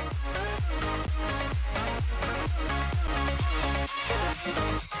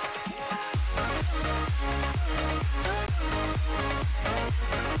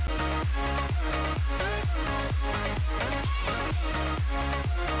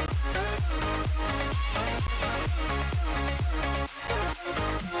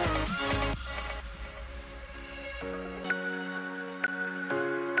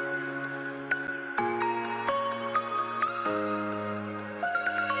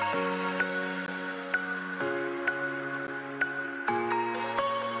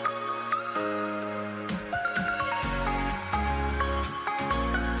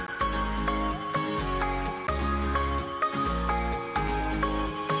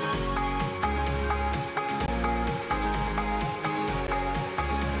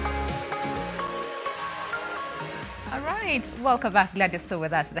 Welcome back. Glad you're still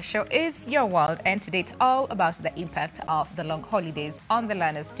with us. The show is Your World, and today it's all about the impact of the long holidays on the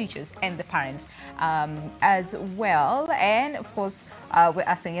learners, teachers, and the parents as well. And of course, we're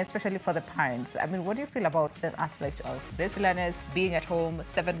asking, especially for the parents, I mean, what do you feel about the aspect of these learners being at home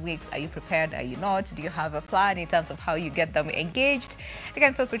 7 weeks? Are you prepared? Are you not? Do you have a plan in terms of how you get them engaged?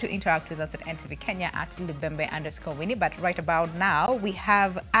 Again, feel free to interact with us at NTV Kenya at Lubembe_Winnie. But right about now, we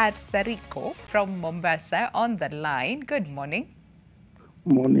have Tariko from Mombasa on the line. Good morning.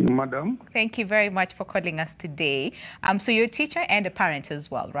 Morning, madam. Thank you very much for calling us today. So you're a teacher and a parent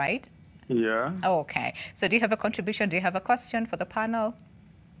as well, right? Yeah. Okay. So do you have a contribution? Do you have a question for the panel?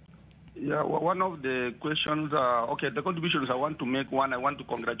 Yeah, one of the questions, okay, the contributions I want to make, one, I want to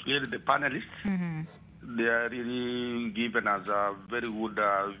congratulate the panelists. Mm-hmm. They are really giving us a very good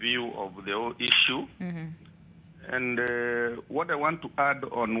view of the whole issue. Mm-hmm. And what I want to add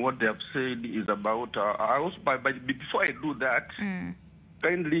on what they have said is about, before I do that,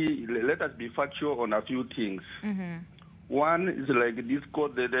 kindly let us be factual on a few things. Mm-hmm. One is like this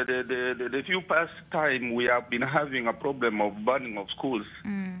code, the few past time we have been having a problem of burning of schools.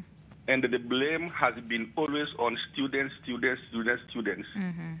 And the blame has been always on students.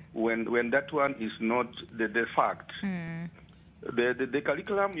 Mm-hmm. When that one is not the fact. The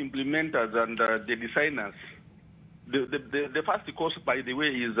curriculum implementers and the designers, the first course, by the way,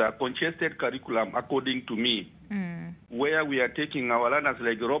 is a congested curriculum, according to me, where we are taking our learners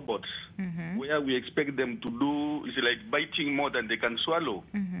like robots, where we expect them to do is like biting more than they can swallow.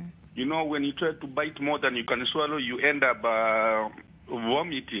 You know, when you try to bite more than you can swallow, you end up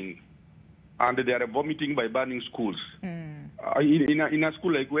vomiting, and they are vomiting by burning schools. In a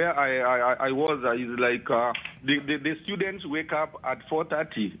school like where I was, is like the students wake up at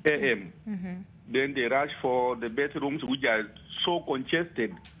 4:30 a.m. Then they rush for the bathrooms, which are so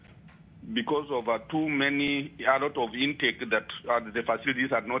congested because of a lot of intake that the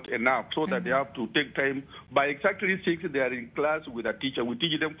facilities are not enough, so that they have to take time. By exactly 6, they are in class with a teacher. We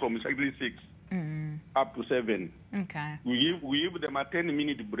teach them from exactly 6 up to 7. Okay. We give them a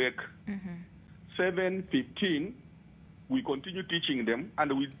 10-minute break. 7:15, we continue teaching them,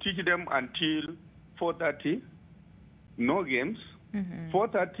 and we teach them until 4:30. No games.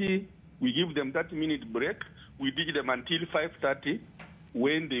 4:30. We give them 30-minute break. We teach them until 5:30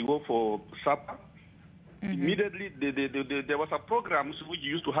 when they go for supper. Immediately, there was a programs which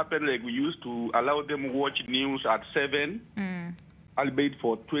used to happen, like we used to allow them watch news at 7, albeit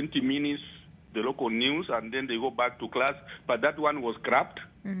for 20 minutes, the local news, and then they go back to class. But that one was scrapped.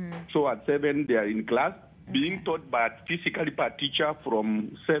 So at 7, they are in class, being taught by physically by teacher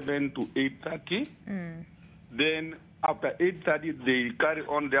from 7 to 8:30. Then after 8:30, they carry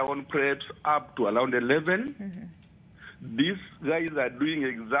on their own preps up to around 11. These guys are doing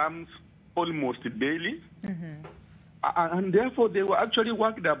exams almost daily. And therefore, they were actually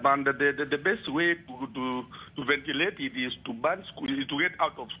worked up, and the best way to ventilate it is to ban school, is to get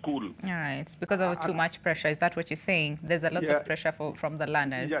out of school. All right, because of too much pressure. Is that what you're saying? There's a lot of pressure from the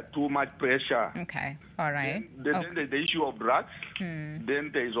learners. Yeah, too much pressure. Okay, all right. Then there's the issue of drugs.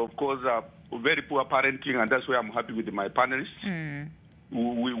 Then there is, of course, very poor parenting, and that's why I'm happy with my panelists.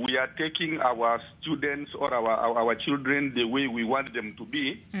 We are taking our students or our children the way we want them to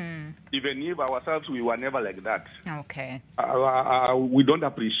be, even if ourselves we were never like that. Okay. We don't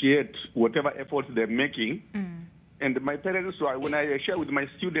appreciate whatever efforts they're making. And my parents, when I share with my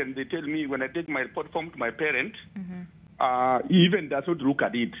students, they tell me when I take my report form to my parent, he even does not look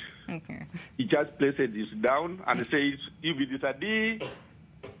at it. Okay. He just places it down and says, if it is a D,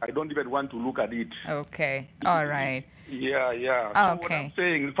 I don't even want to look at it. Okay. All right. Yeah. So what I'm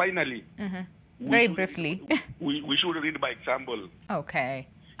saying, finally, very briefly, we should read by example. Okay.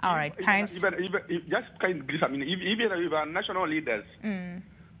 All right. Parents. Even just kind of, I mean, even if our national leaders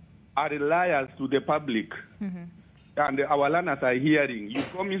are liars to the public, and our learners are hearing, you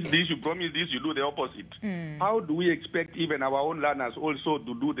promise this, you do the opposite. How do we expect even our own learners also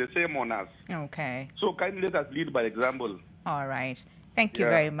to do the same on us? Okay. So kindly let us lead by example. All right. Thank you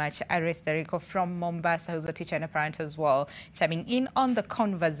very much, Iris Derrico from Mombasa, who's a teacher and a parent as well, chiming in on the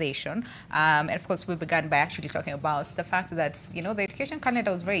conversation. And of course, we began by actually talking about the fact that, the education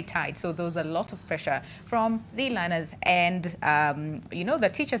calendar was very tight. So there was a lot of pressure from the learners and,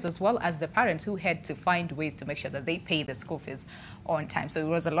 the teachers as well as the parents who had to find ways to make sure that they pay the school fees on time. So it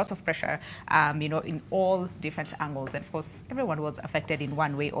was a lot of pressure, in all different angles. And of course, everyone was affected in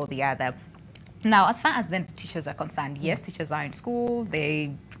one way or the other. Now, as far as then the teachers are concerned, yes, teachers are in school,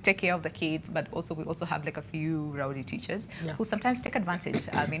 they take care of the kids, but also we also have like a few rowdy teachers who sometimes take advantage,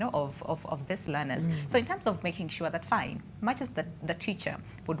 of these learners. So in terms of making sure that, fine, much as the teacher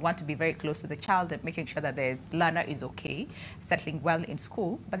would want to be very close to the child and making sure that the learner is okay, settling well in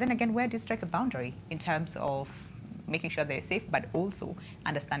school, but then again, where do you strike a boundary in terms of making sure they're safe, but also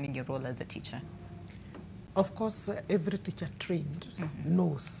understanding your role as a teacher? Of course, every teacher trained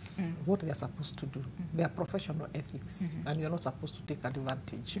knows what they are supposed to do. They are professional ethics, and you're not supposed to take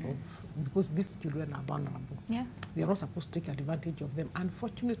advantage of, because these children are vulnerable. Yeah. You're not supposed to take advantage of them.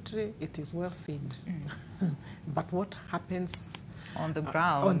 Unfortunately, it is well said. But what happens on the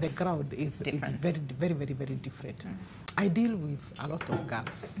ground is very, very, very, very different. I deal with a lot of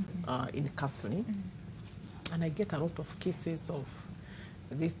girls in counseling, and I get a lot of cases of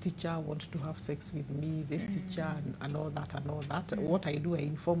this teacher wants to have sex with me, this teacher, and all that and all that. What I do, I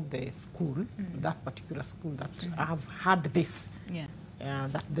inform the school, that particular school, that I have had this,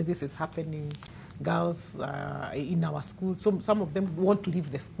 that this is happening. Girls in our school, some of them want to leave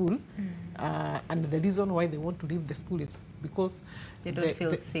the school, and the reason why they want to leave the school is because they don't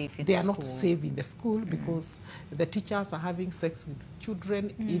feel safe in they are not safe in the school, because the teachers are having sex with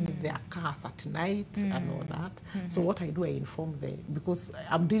children in their cars at night and all that. So what I do, I inform them, because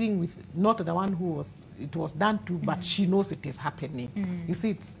I'm dealing with not the one who it was done to, but she knows it is happening. You see,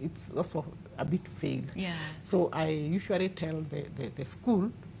 it's also a bit vague. So I usually tell the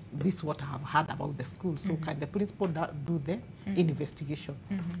school, this is what I have heard about the school. So can the principal do the investigation?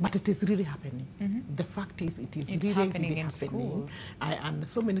 But it is really happening. The fact is, it is really happening. And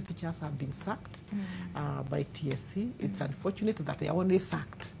so many teachers have been sacked by TSC. It's unfortunate that they are only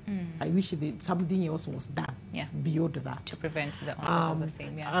sacked. I wish something else was done beyond that. To prevent the onset of the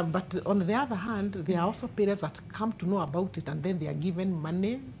same. But on the other hand, there are also parents that come to know about it, and then they are given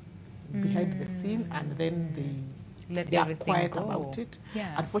money behind the scene, and then they are quiet about it.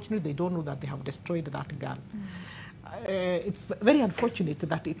 Unfortunately, they don't know that they have destroyed that girl. It's very unfortunate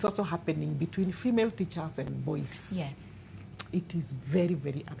that it's also happening between female teachers and boys. Yes. It is very,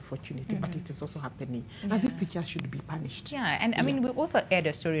 very unfortunate, but it is also happening. And these teachers should be punished. Yeah, and I mean, we also aired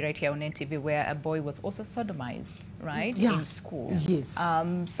a story right here on NTV where a boy was also sodomized, right, in school. Yes.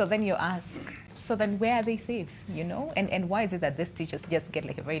 So then you ask, so then where are they safe, And why is it that these teachers just get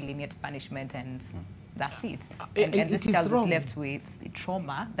like a very lenient punishment and that's it? And this child is left with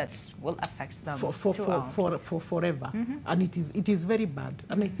trauma that will affect them for forever. And it is very bad.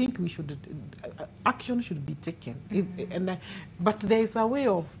 And I think we should, action should be taken. But there is a way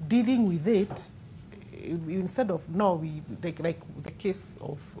of dealing with it. Instead of like the case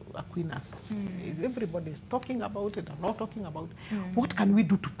of Aquinas, everybody is talking about it and not talking about it. What can we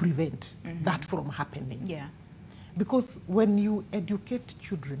do to prevent that from happening? Yeah. Because when you educate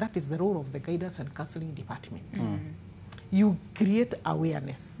children, that is the role of the guidance and counseling department. You create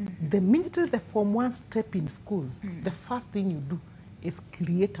awareness. The minute the Form 1 step in school, the first thing you do is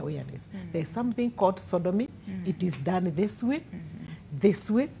create awareness. There's something called sodomy. It is done this way, this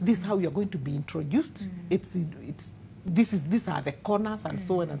is how you're going to be introduced. These are the corners and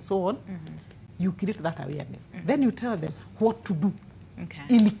so on and so on. You create that awareness. Then you tell them what to do.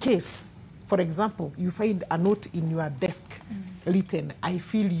 In case, for example, you find a note in your desk written, I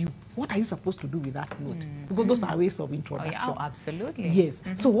feel you. What are you supposed to do with that note? Because those are ways of introduction. Oh, yeah, absolutely. Yes.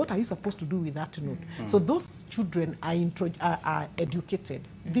 So what are you supposed to do with that note? So those children are educated.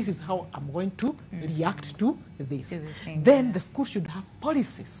 This is how I'm going to react to this. Then the school should have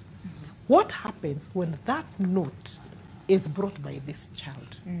policies. What happens when that note is brought by this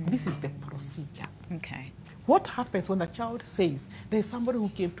child? This is the procedure. Okay. What happens when the child says, there's somebody who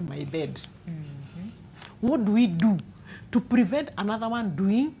came to my bed? What do we do to prevent another one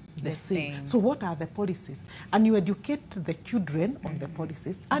doing the same? So what are the policies? And you educate the children on the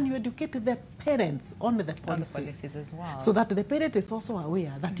policies, and you educate the parents on the policies. On the policies as well. So that the parent is also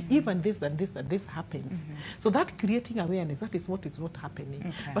aware that even this and this and this happens. So that creating awareness, that is what is not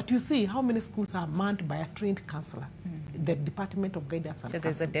happening. But you see how many schools are manned by a trained counselor. The Department of Guidance and So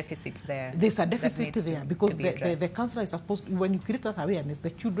there's a deficit there. There's a deficit there because the counselor is supposed to, when you create that awareness, the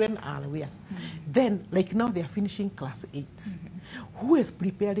children are aware. Then, like now they are finishing class 8. Who is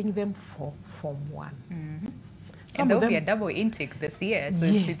preparing them for Form 1? And there will be a double intake this year. So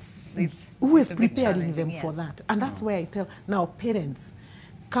it's who is preparing them for that? And that's why I tell, now parents,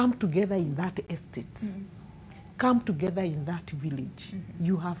 come together in that estate. Come together in that village.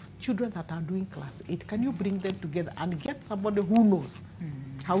 You have children that are doing class 8. Can you bring them together and get somebody who knows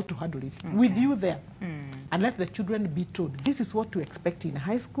how to handle it with you there? And let the children be told, this is what to expect in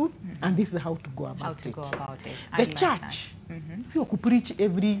high school, and this is how to go about it. The church, so to preach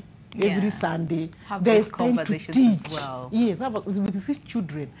every Sunday. There is time to teach. Yes, with these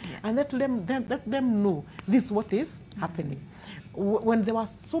children, and let them know this is what is happening. When there were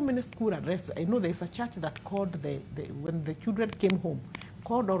so many school arrests, I know there is a church that called when the children came home,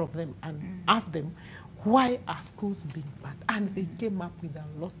 called all of them and asked them, why are schools being banned? And they came up with a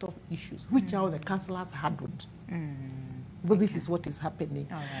lot of issues, which are the counselors handled. But this is what is happening.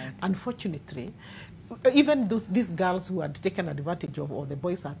 Unfortunately, even these girls who had taken advantage of, or the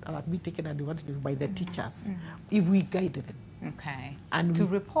boys that are being taken advantage of by the teachers, if we guide them. And to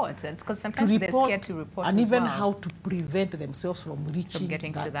report it, because sometimes they're scared to report and as even well. how to prevent themselves from reaching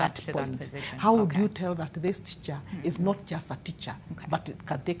getting to that position. How would you tell that this teacher is not just a teacher, but it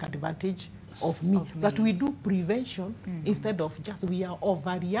can take advantage of me? That we do prevention instead of just we are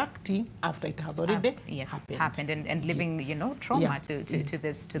overreacting after it has already happened and living trauma to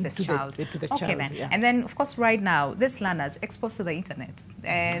this child. To the okay child, then. And then of course right now this learners exposed to the internet,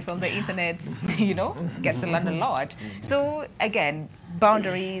 and from the internet get to learn a lot. So again,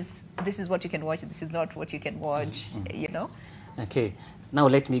 boundaries, this is what you can watch, this is not what you can watch, Okay, now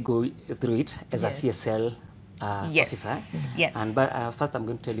let me go through it as a CSL officer. And first I'm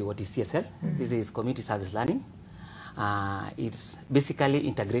going to tell you what is CSL. This is Community Service Learning. It's basically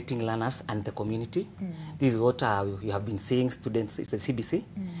integrating learners and the community. This is what you have been seeing students, it's a CBC.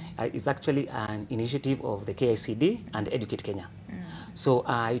 It's actually an initiative of the KICD and Educate Kenya. So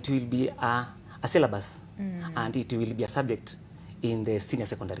it will be a syllabus and it will be a subject in the senior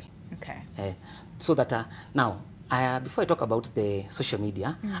secondary. So that now, before I talk about the social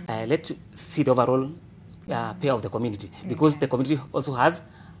media, let's see the overall pair of the community, because the community also has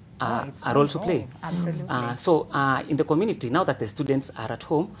a role to play. So in the community, now that the students are at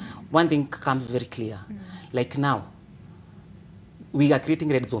home, one thing comes very clear. Like now, we are creating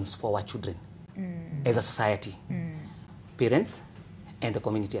red zones for our children as a society, parents, and the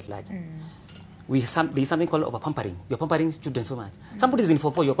community at large. There is something called over-pampering. You're pampering children so much. Somebody is in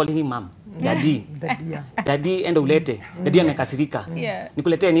 4-4, you're calling him mom, daddy. Daddy, enda ulete. Daddy amekasirika.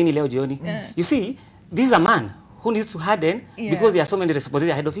 Nikulete nini leo jioni. You see, this is a man who needs to harden because there are so many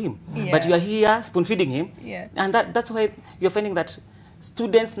responsibilities ahead of him. But you are here spoon-feeding him. And that's why you're finding that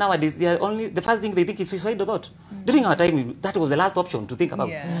students nowadays, they are only, the first thing they think is suicidal thought. During our time, that was the last option to think about.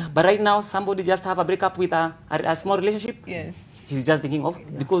 But right now, somebody just have a breakup with a small relationship. He's just thinking of,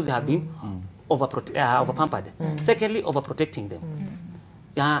 because they have been over-pampered. Secondly, overprotecting them.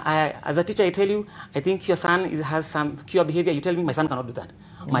 As a teacher, I tell you, I think your son has some pure behavior. You tell me, my son cannot do that.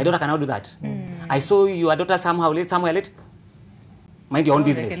 My daughter cannot do that. I saw your daughter somewhere late. Mind your own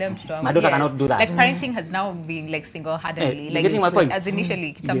business. My daughter cannot do that. Like parenting has now been like single-handedly. Like getting my point. As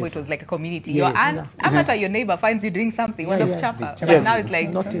initially, it was like a community. Your aunt, after your neighbor finds you doing something, one of chopper. But now it's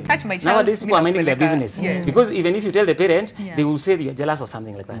like, touch my child. Nowadays people are minding their business. Because even if you tell the parent, they will say you're jealous or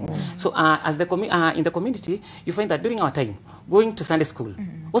something like that. So as in the community, you find that during our time, going to Sunday school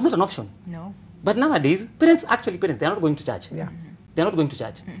was not an option. No. But nowadays, parents, they are not going to church. they're not going to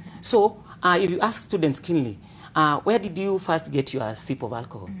church. So if you ask students keenly, where did you first get your sip of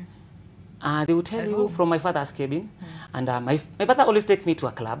alcohol? They will tell you from my father's cabin. And my father always takes me to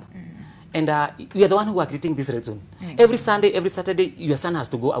a club. And we are the one who are creating this red zone. Every Sunday, every Saturday, your son has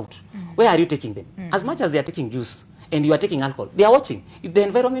to go out. Where are you taking them? As much as they are taking juice and you are taking alcohol, they are watching the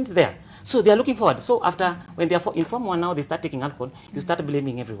environment there. So they are looking forward. So after, when they are in Form 1 now, they start taking alcohol, you start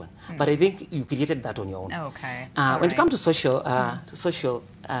blaming everyone. But I think you created that on your own. Okay. When it comes to social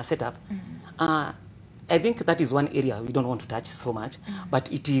setup, I think that is one area we don't want to touch so much,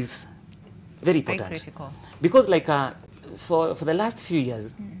 but it is very important. Very critical. Because like for the last few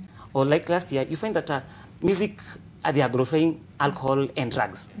years, or like last year, you find that music, they are glorifying alcohol and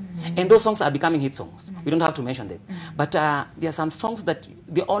drugs. And those songs are becoming hit songs. We don't have to mention them. But there are some songs that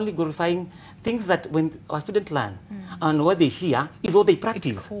they're only glorifying things that when our students learn and what they hear is what they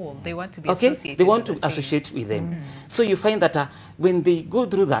practice. It's cool. They want to be associated. They want to associate with them. So you find that when they go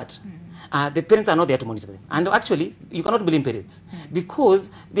through that, the parents are not there to monitor them. And actually, you cannot blame parents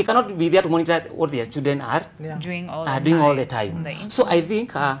because they cannot be there to monitor what their children are doing all the time. So I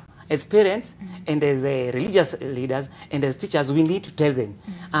think as parents and as religious leaders and as teachers, we need to tell them,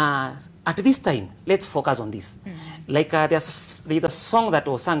 at this time, let's focus on this. Like there's a song that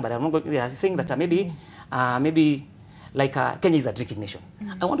was sung, but I'm not going, they are saying that maybe like Kenya is a drinking nation.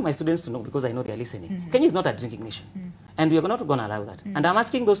 I want my students to know, because I know they are listening, Kenya is not a drinking nation. And we are not going to allow that. And I'm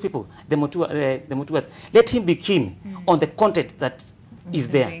asking those people, the Mutua, let him be keen on the content that is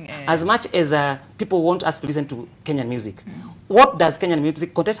there. As much as people want us to listen to Kenyan music, what does Kenyan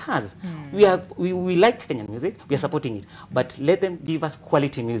music content has? We like Kenyan music, we are supporting it, but let them give us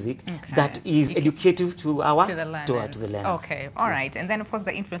quality music that is educative to our to the learners. Okay, all right. And then of course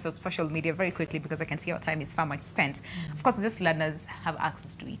the influence of social media, very quickly, because I can see our time is far much spent. Of course, these learners have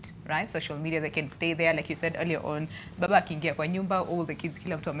access to it, right? Social media, they can stay there, like you said earlier on. Baba akiingia kwa nyumba, all the kids,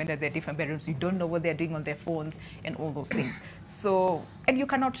 kila mtu ameenda their different bedrooms. You don't know what they're doing on their phones and all those things. So, and you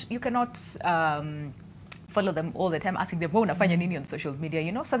cannot follow them all the time, asking them, oh, nafanya nini on social media,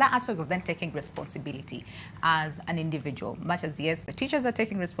 you know? So that aspect of them taking responsibility as an individual, much as, yes, the teachers are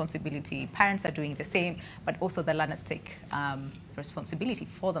taking responsibility, parents are doing the same, but also the learners take responsibility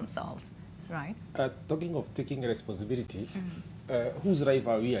for themselves, right? Talking of taking responsibility, whose life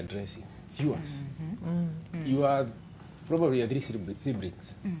are we addressing? It's yours. You are probably 3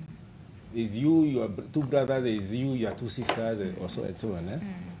 siblings. It's you, your 2 brothers, it's you, your 2 sisters, and so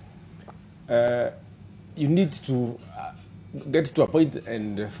on. You need to get to a point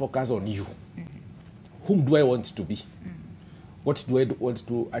and focus on you. Whom do I want to be? What do I want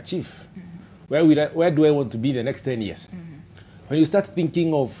to achieve? Where do I want to be in the next 10 years? When you start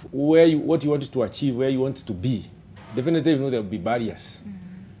thinking of what you want to achieve, where you want to be, definitely you know there will be barriers.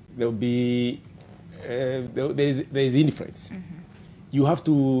 There will be there is influence. You have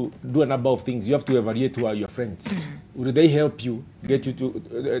to do a number of things. You have to evaluate who are your friends. Will they help you get you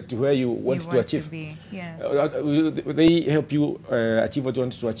to where you want to achieve? Will they help you achieve what you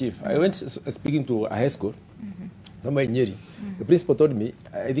want to achieve? I went speaking to a high school, somewhere in Nyeri. The principal told me,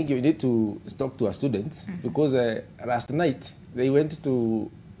 I think you need to talk to our students because last night they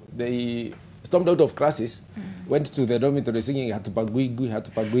stormed out of classes, went to the dormitory singing Hatupagwigwi,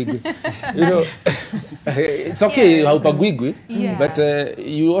 Hatupagwigwi. You know, it's okay, Hatupagwigwi, but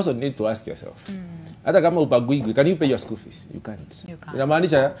you also need to ask yourself, hata kama upagwigwi, can you pay your school fees? You can't.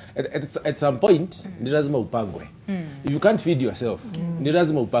 Inamaanisha at some point, ni lazima upangwe. If you can't feed yourself, ni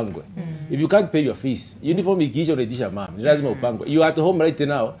lazima upangwe. If you can't pay your fees, uniform ikiisha unaidisha mama, ni lazima upangwe. You are at home right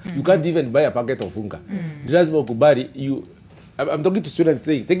now, you can't even buy a packet of unga. Ni lazima ukubali. I'm talking to students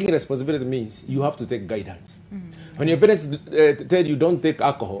saying, taking responsibility means you have to take guidance. When your parents tell you don't take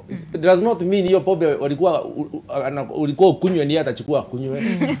alcohol, it does not mean your pombe ulikuwa ukunywe ni atachukua kunywe.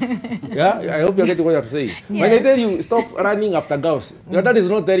 Yeah, I hope you get what I'm saying. When they tell you stop running after girls, your dad is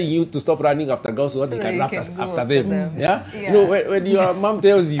not telling you to stop running after girls so that they can run after them. Yeah? You know, when your mom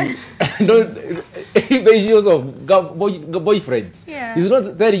tells you don't the issues of boyfriends, he's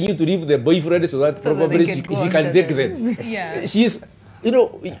not telling you to leave the boyfriend so that probably she can take them. She's, you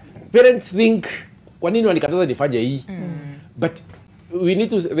know, parents think kwa nini wanikataza nifanye hii, but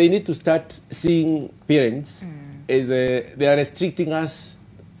they need to start seeing parents as they are restricting us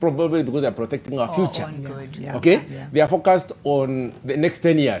probably because they are protecting our future. Okay? They are focused on the next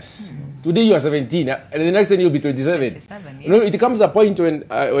 10 years. Today you are 17, and the next 10 you'll be 27. You know, it comes a point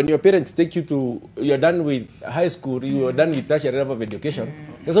when your parents take you to, you are done with high school, you are done with tertiary level of education.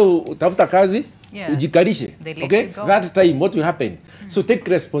 So utafuta kazi, ujikarishe. Okay? That time, what will happen? So take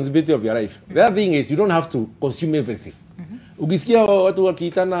responsibility of your life. The other thing is you don't have to consume everything. Ukisikia watu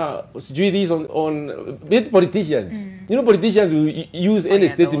wakiitana sijui this on bit politicians. You know, politicians will use any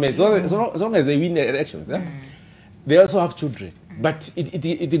statements as long as they win the elections. They also have children. But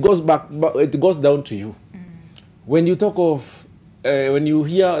it goes back, it goes down to you. When you talk of, when you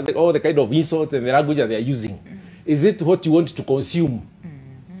hear all the kind of insults and the language that they are using, is it what you want to consume?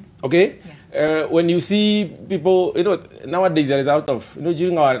 Okay? When you see people, you know, nowadays there is out of, you know,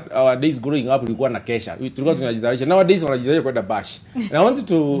 during our days growing up, we go on a kesha. Nowadays, we're going to bash. And I wanted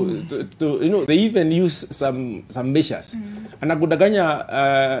to you know, they even use some measures. And I'm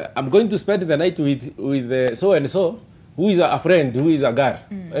going to spend the night with so and so, who is a friend, who is a girl.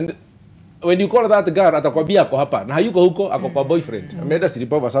 And when you call that girl, atakwambia ako hapa. Na hayuko huko, ako kwa boyfriend. Ameenda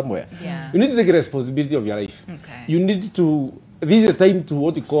sleepover somewhere. You need to take responsibility of your life. You need to, this is the time to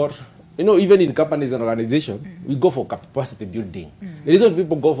what you call, you know, even in companies and organizations, we go for capacity building. The reason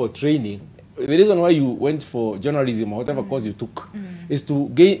people go for training, the reason why you went for journalism or whatever course you took, is to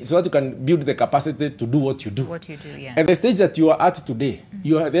gain, so that you can build the capacity to do what you do. At the stage that you are at today,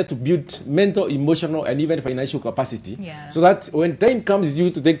 you are there to build mental, emotional, and even financial capacity, so that when time comes you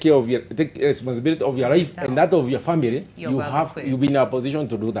to take care of your, take responsibility of your life and that of your family, you'll be in a position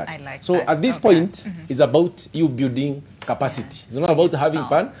to do that. So at this point, it's about you building capacity. It's not about having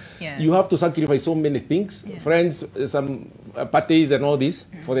fun. You have to sacrifice so many things, friends, some parties and all this,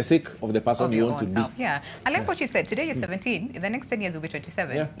 for the sake of the person you want to be. Yeah, I like what you said. Today you're 17. In the next 10 years you'll be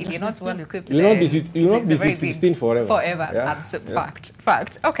 27. If you're not well equipped, you'll not be 16 forever. Absolute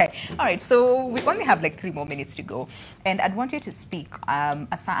fact. Okay. All right. So we only have like 3 more minutes to go, and I'd want you to speak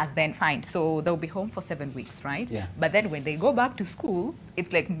as far as then. Fine. So they'll be home for 7 weeks, right? Yeah. But then when they go back to school,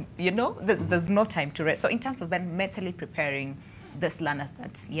 it's like, you know, there's no time to rest. So in terms of then mentally preparing this learners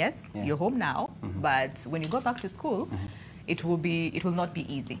that yes, you're home now, but when you go back to school, it will not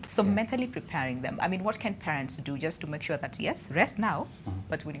be easy. So mentally preparing them. I mean, what can parents do just to make sure that yes, rest now,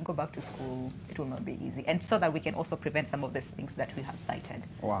 but when you go back to school, it will not be easy, and so that we can also prevent some of these things that we have cited.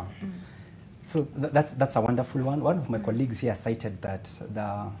 Wow. So that's a wonderful one. One of my colleagues here cited that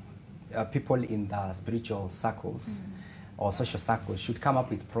the people in the spiritual circles or social circles should come up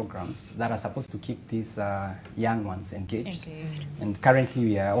with programs that are supposed to keep these young ones engaged. And currently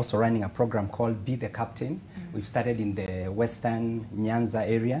we are also running a program called Be the Captain. We've started in the Western Nyanza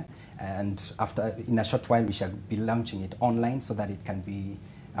area, and in a short while we shall be launching it online so that it can be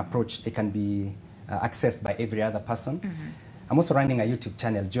approached, it can be accessed by every other person. I'm also running a YouTube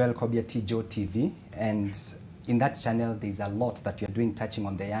channel, Joel Kobia Joe TV, and in that channel there's a lot that we are doing touching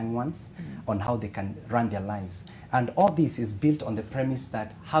on the young ones, on how they can run their lives. And all this is built on the premise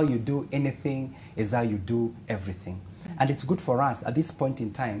that how you do anything is how you do everything. And it's good for us at this point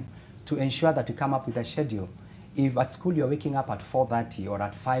in time to ensure that we come up with a schedule. If at school you're waking up at 4:30 or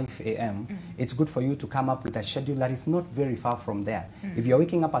at 5 a.m., it's good for you to come up with a schedule that is not very far from there. If you're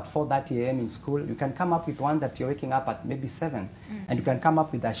waking up at 4:30 a.m. in school, you can come up with one that you're waking up at maybe 7. And you can come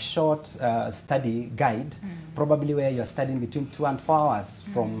up with a short study guide, probably where you're studying between 2 and 4 hours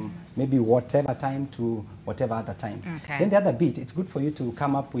from maybe whatever time to whatever other time. Then the other bit, it's good for you to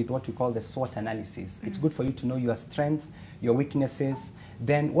come up with what we call the SWOT analysis. It's good for you to know your strengths, your weaknesses,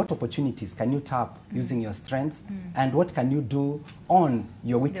 then what opportunities can you tap using your strengths, and what can you do on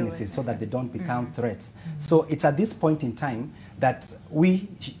your weaknesses so that they don't become threats. So it's at this point in time that we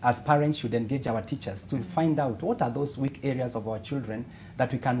as parents should engage our teachers to find out what are those weak areas of our children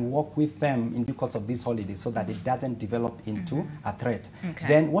that we can work with them in the course of this holiday so that it doesn't develop into a threat.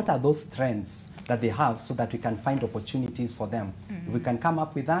 Then what are those strengths that they have so that we can find opportunities for them. If we can come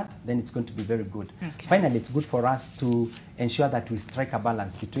up with that, then it's going to be very good. Finally, it's good for us to ensure that we strike a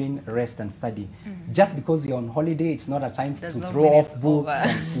balance between rest and study. Just because you're on holiday, it's not a time to throw off books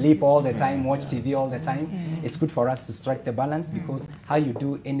and sleep all the time, watch TV all the time. It's good for us to strike the balance because how you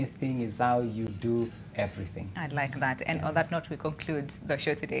do anything is how you do everything. I like that. And on that note, we conclude the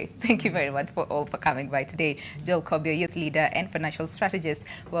show today. Thank you very much for coming by today. Joel Kobia, youth leader and financial strategist.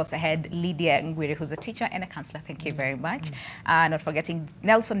 We also had Lydia Ngwiri, who's a teacher and a counselor. Thank you very much. Not forgetting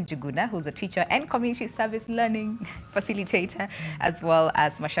Nelson Juguna, who's a teacher and community service learning facilitator, as well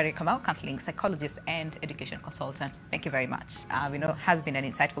as Mashari Kamau, counseling psychologist and education consultant. Thank you very much. We know it has been an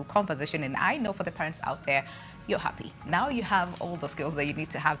insightful conversation, and I know for the parents out there, you're happy. Now you have all the skills that you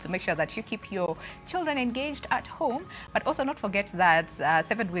need to have to make sure that you keep your children engaged at home, but also not forget that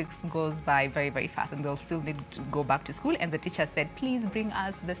 7 weeks goes by very, very fast, and they'll still need to go back to school. And the teacher said, please bring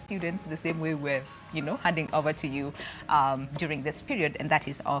us the students the same way we're, handing over to you during this period, and that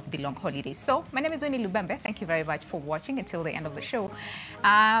is of the long holidays. So my name is Winnie Lubembe. Thank you very much for watching until the end of the show.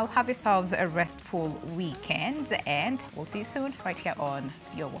 Have yourselves a restful weekend, and we'll see you soon right here on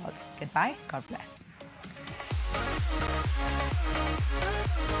Your World. Goodbye. God bless.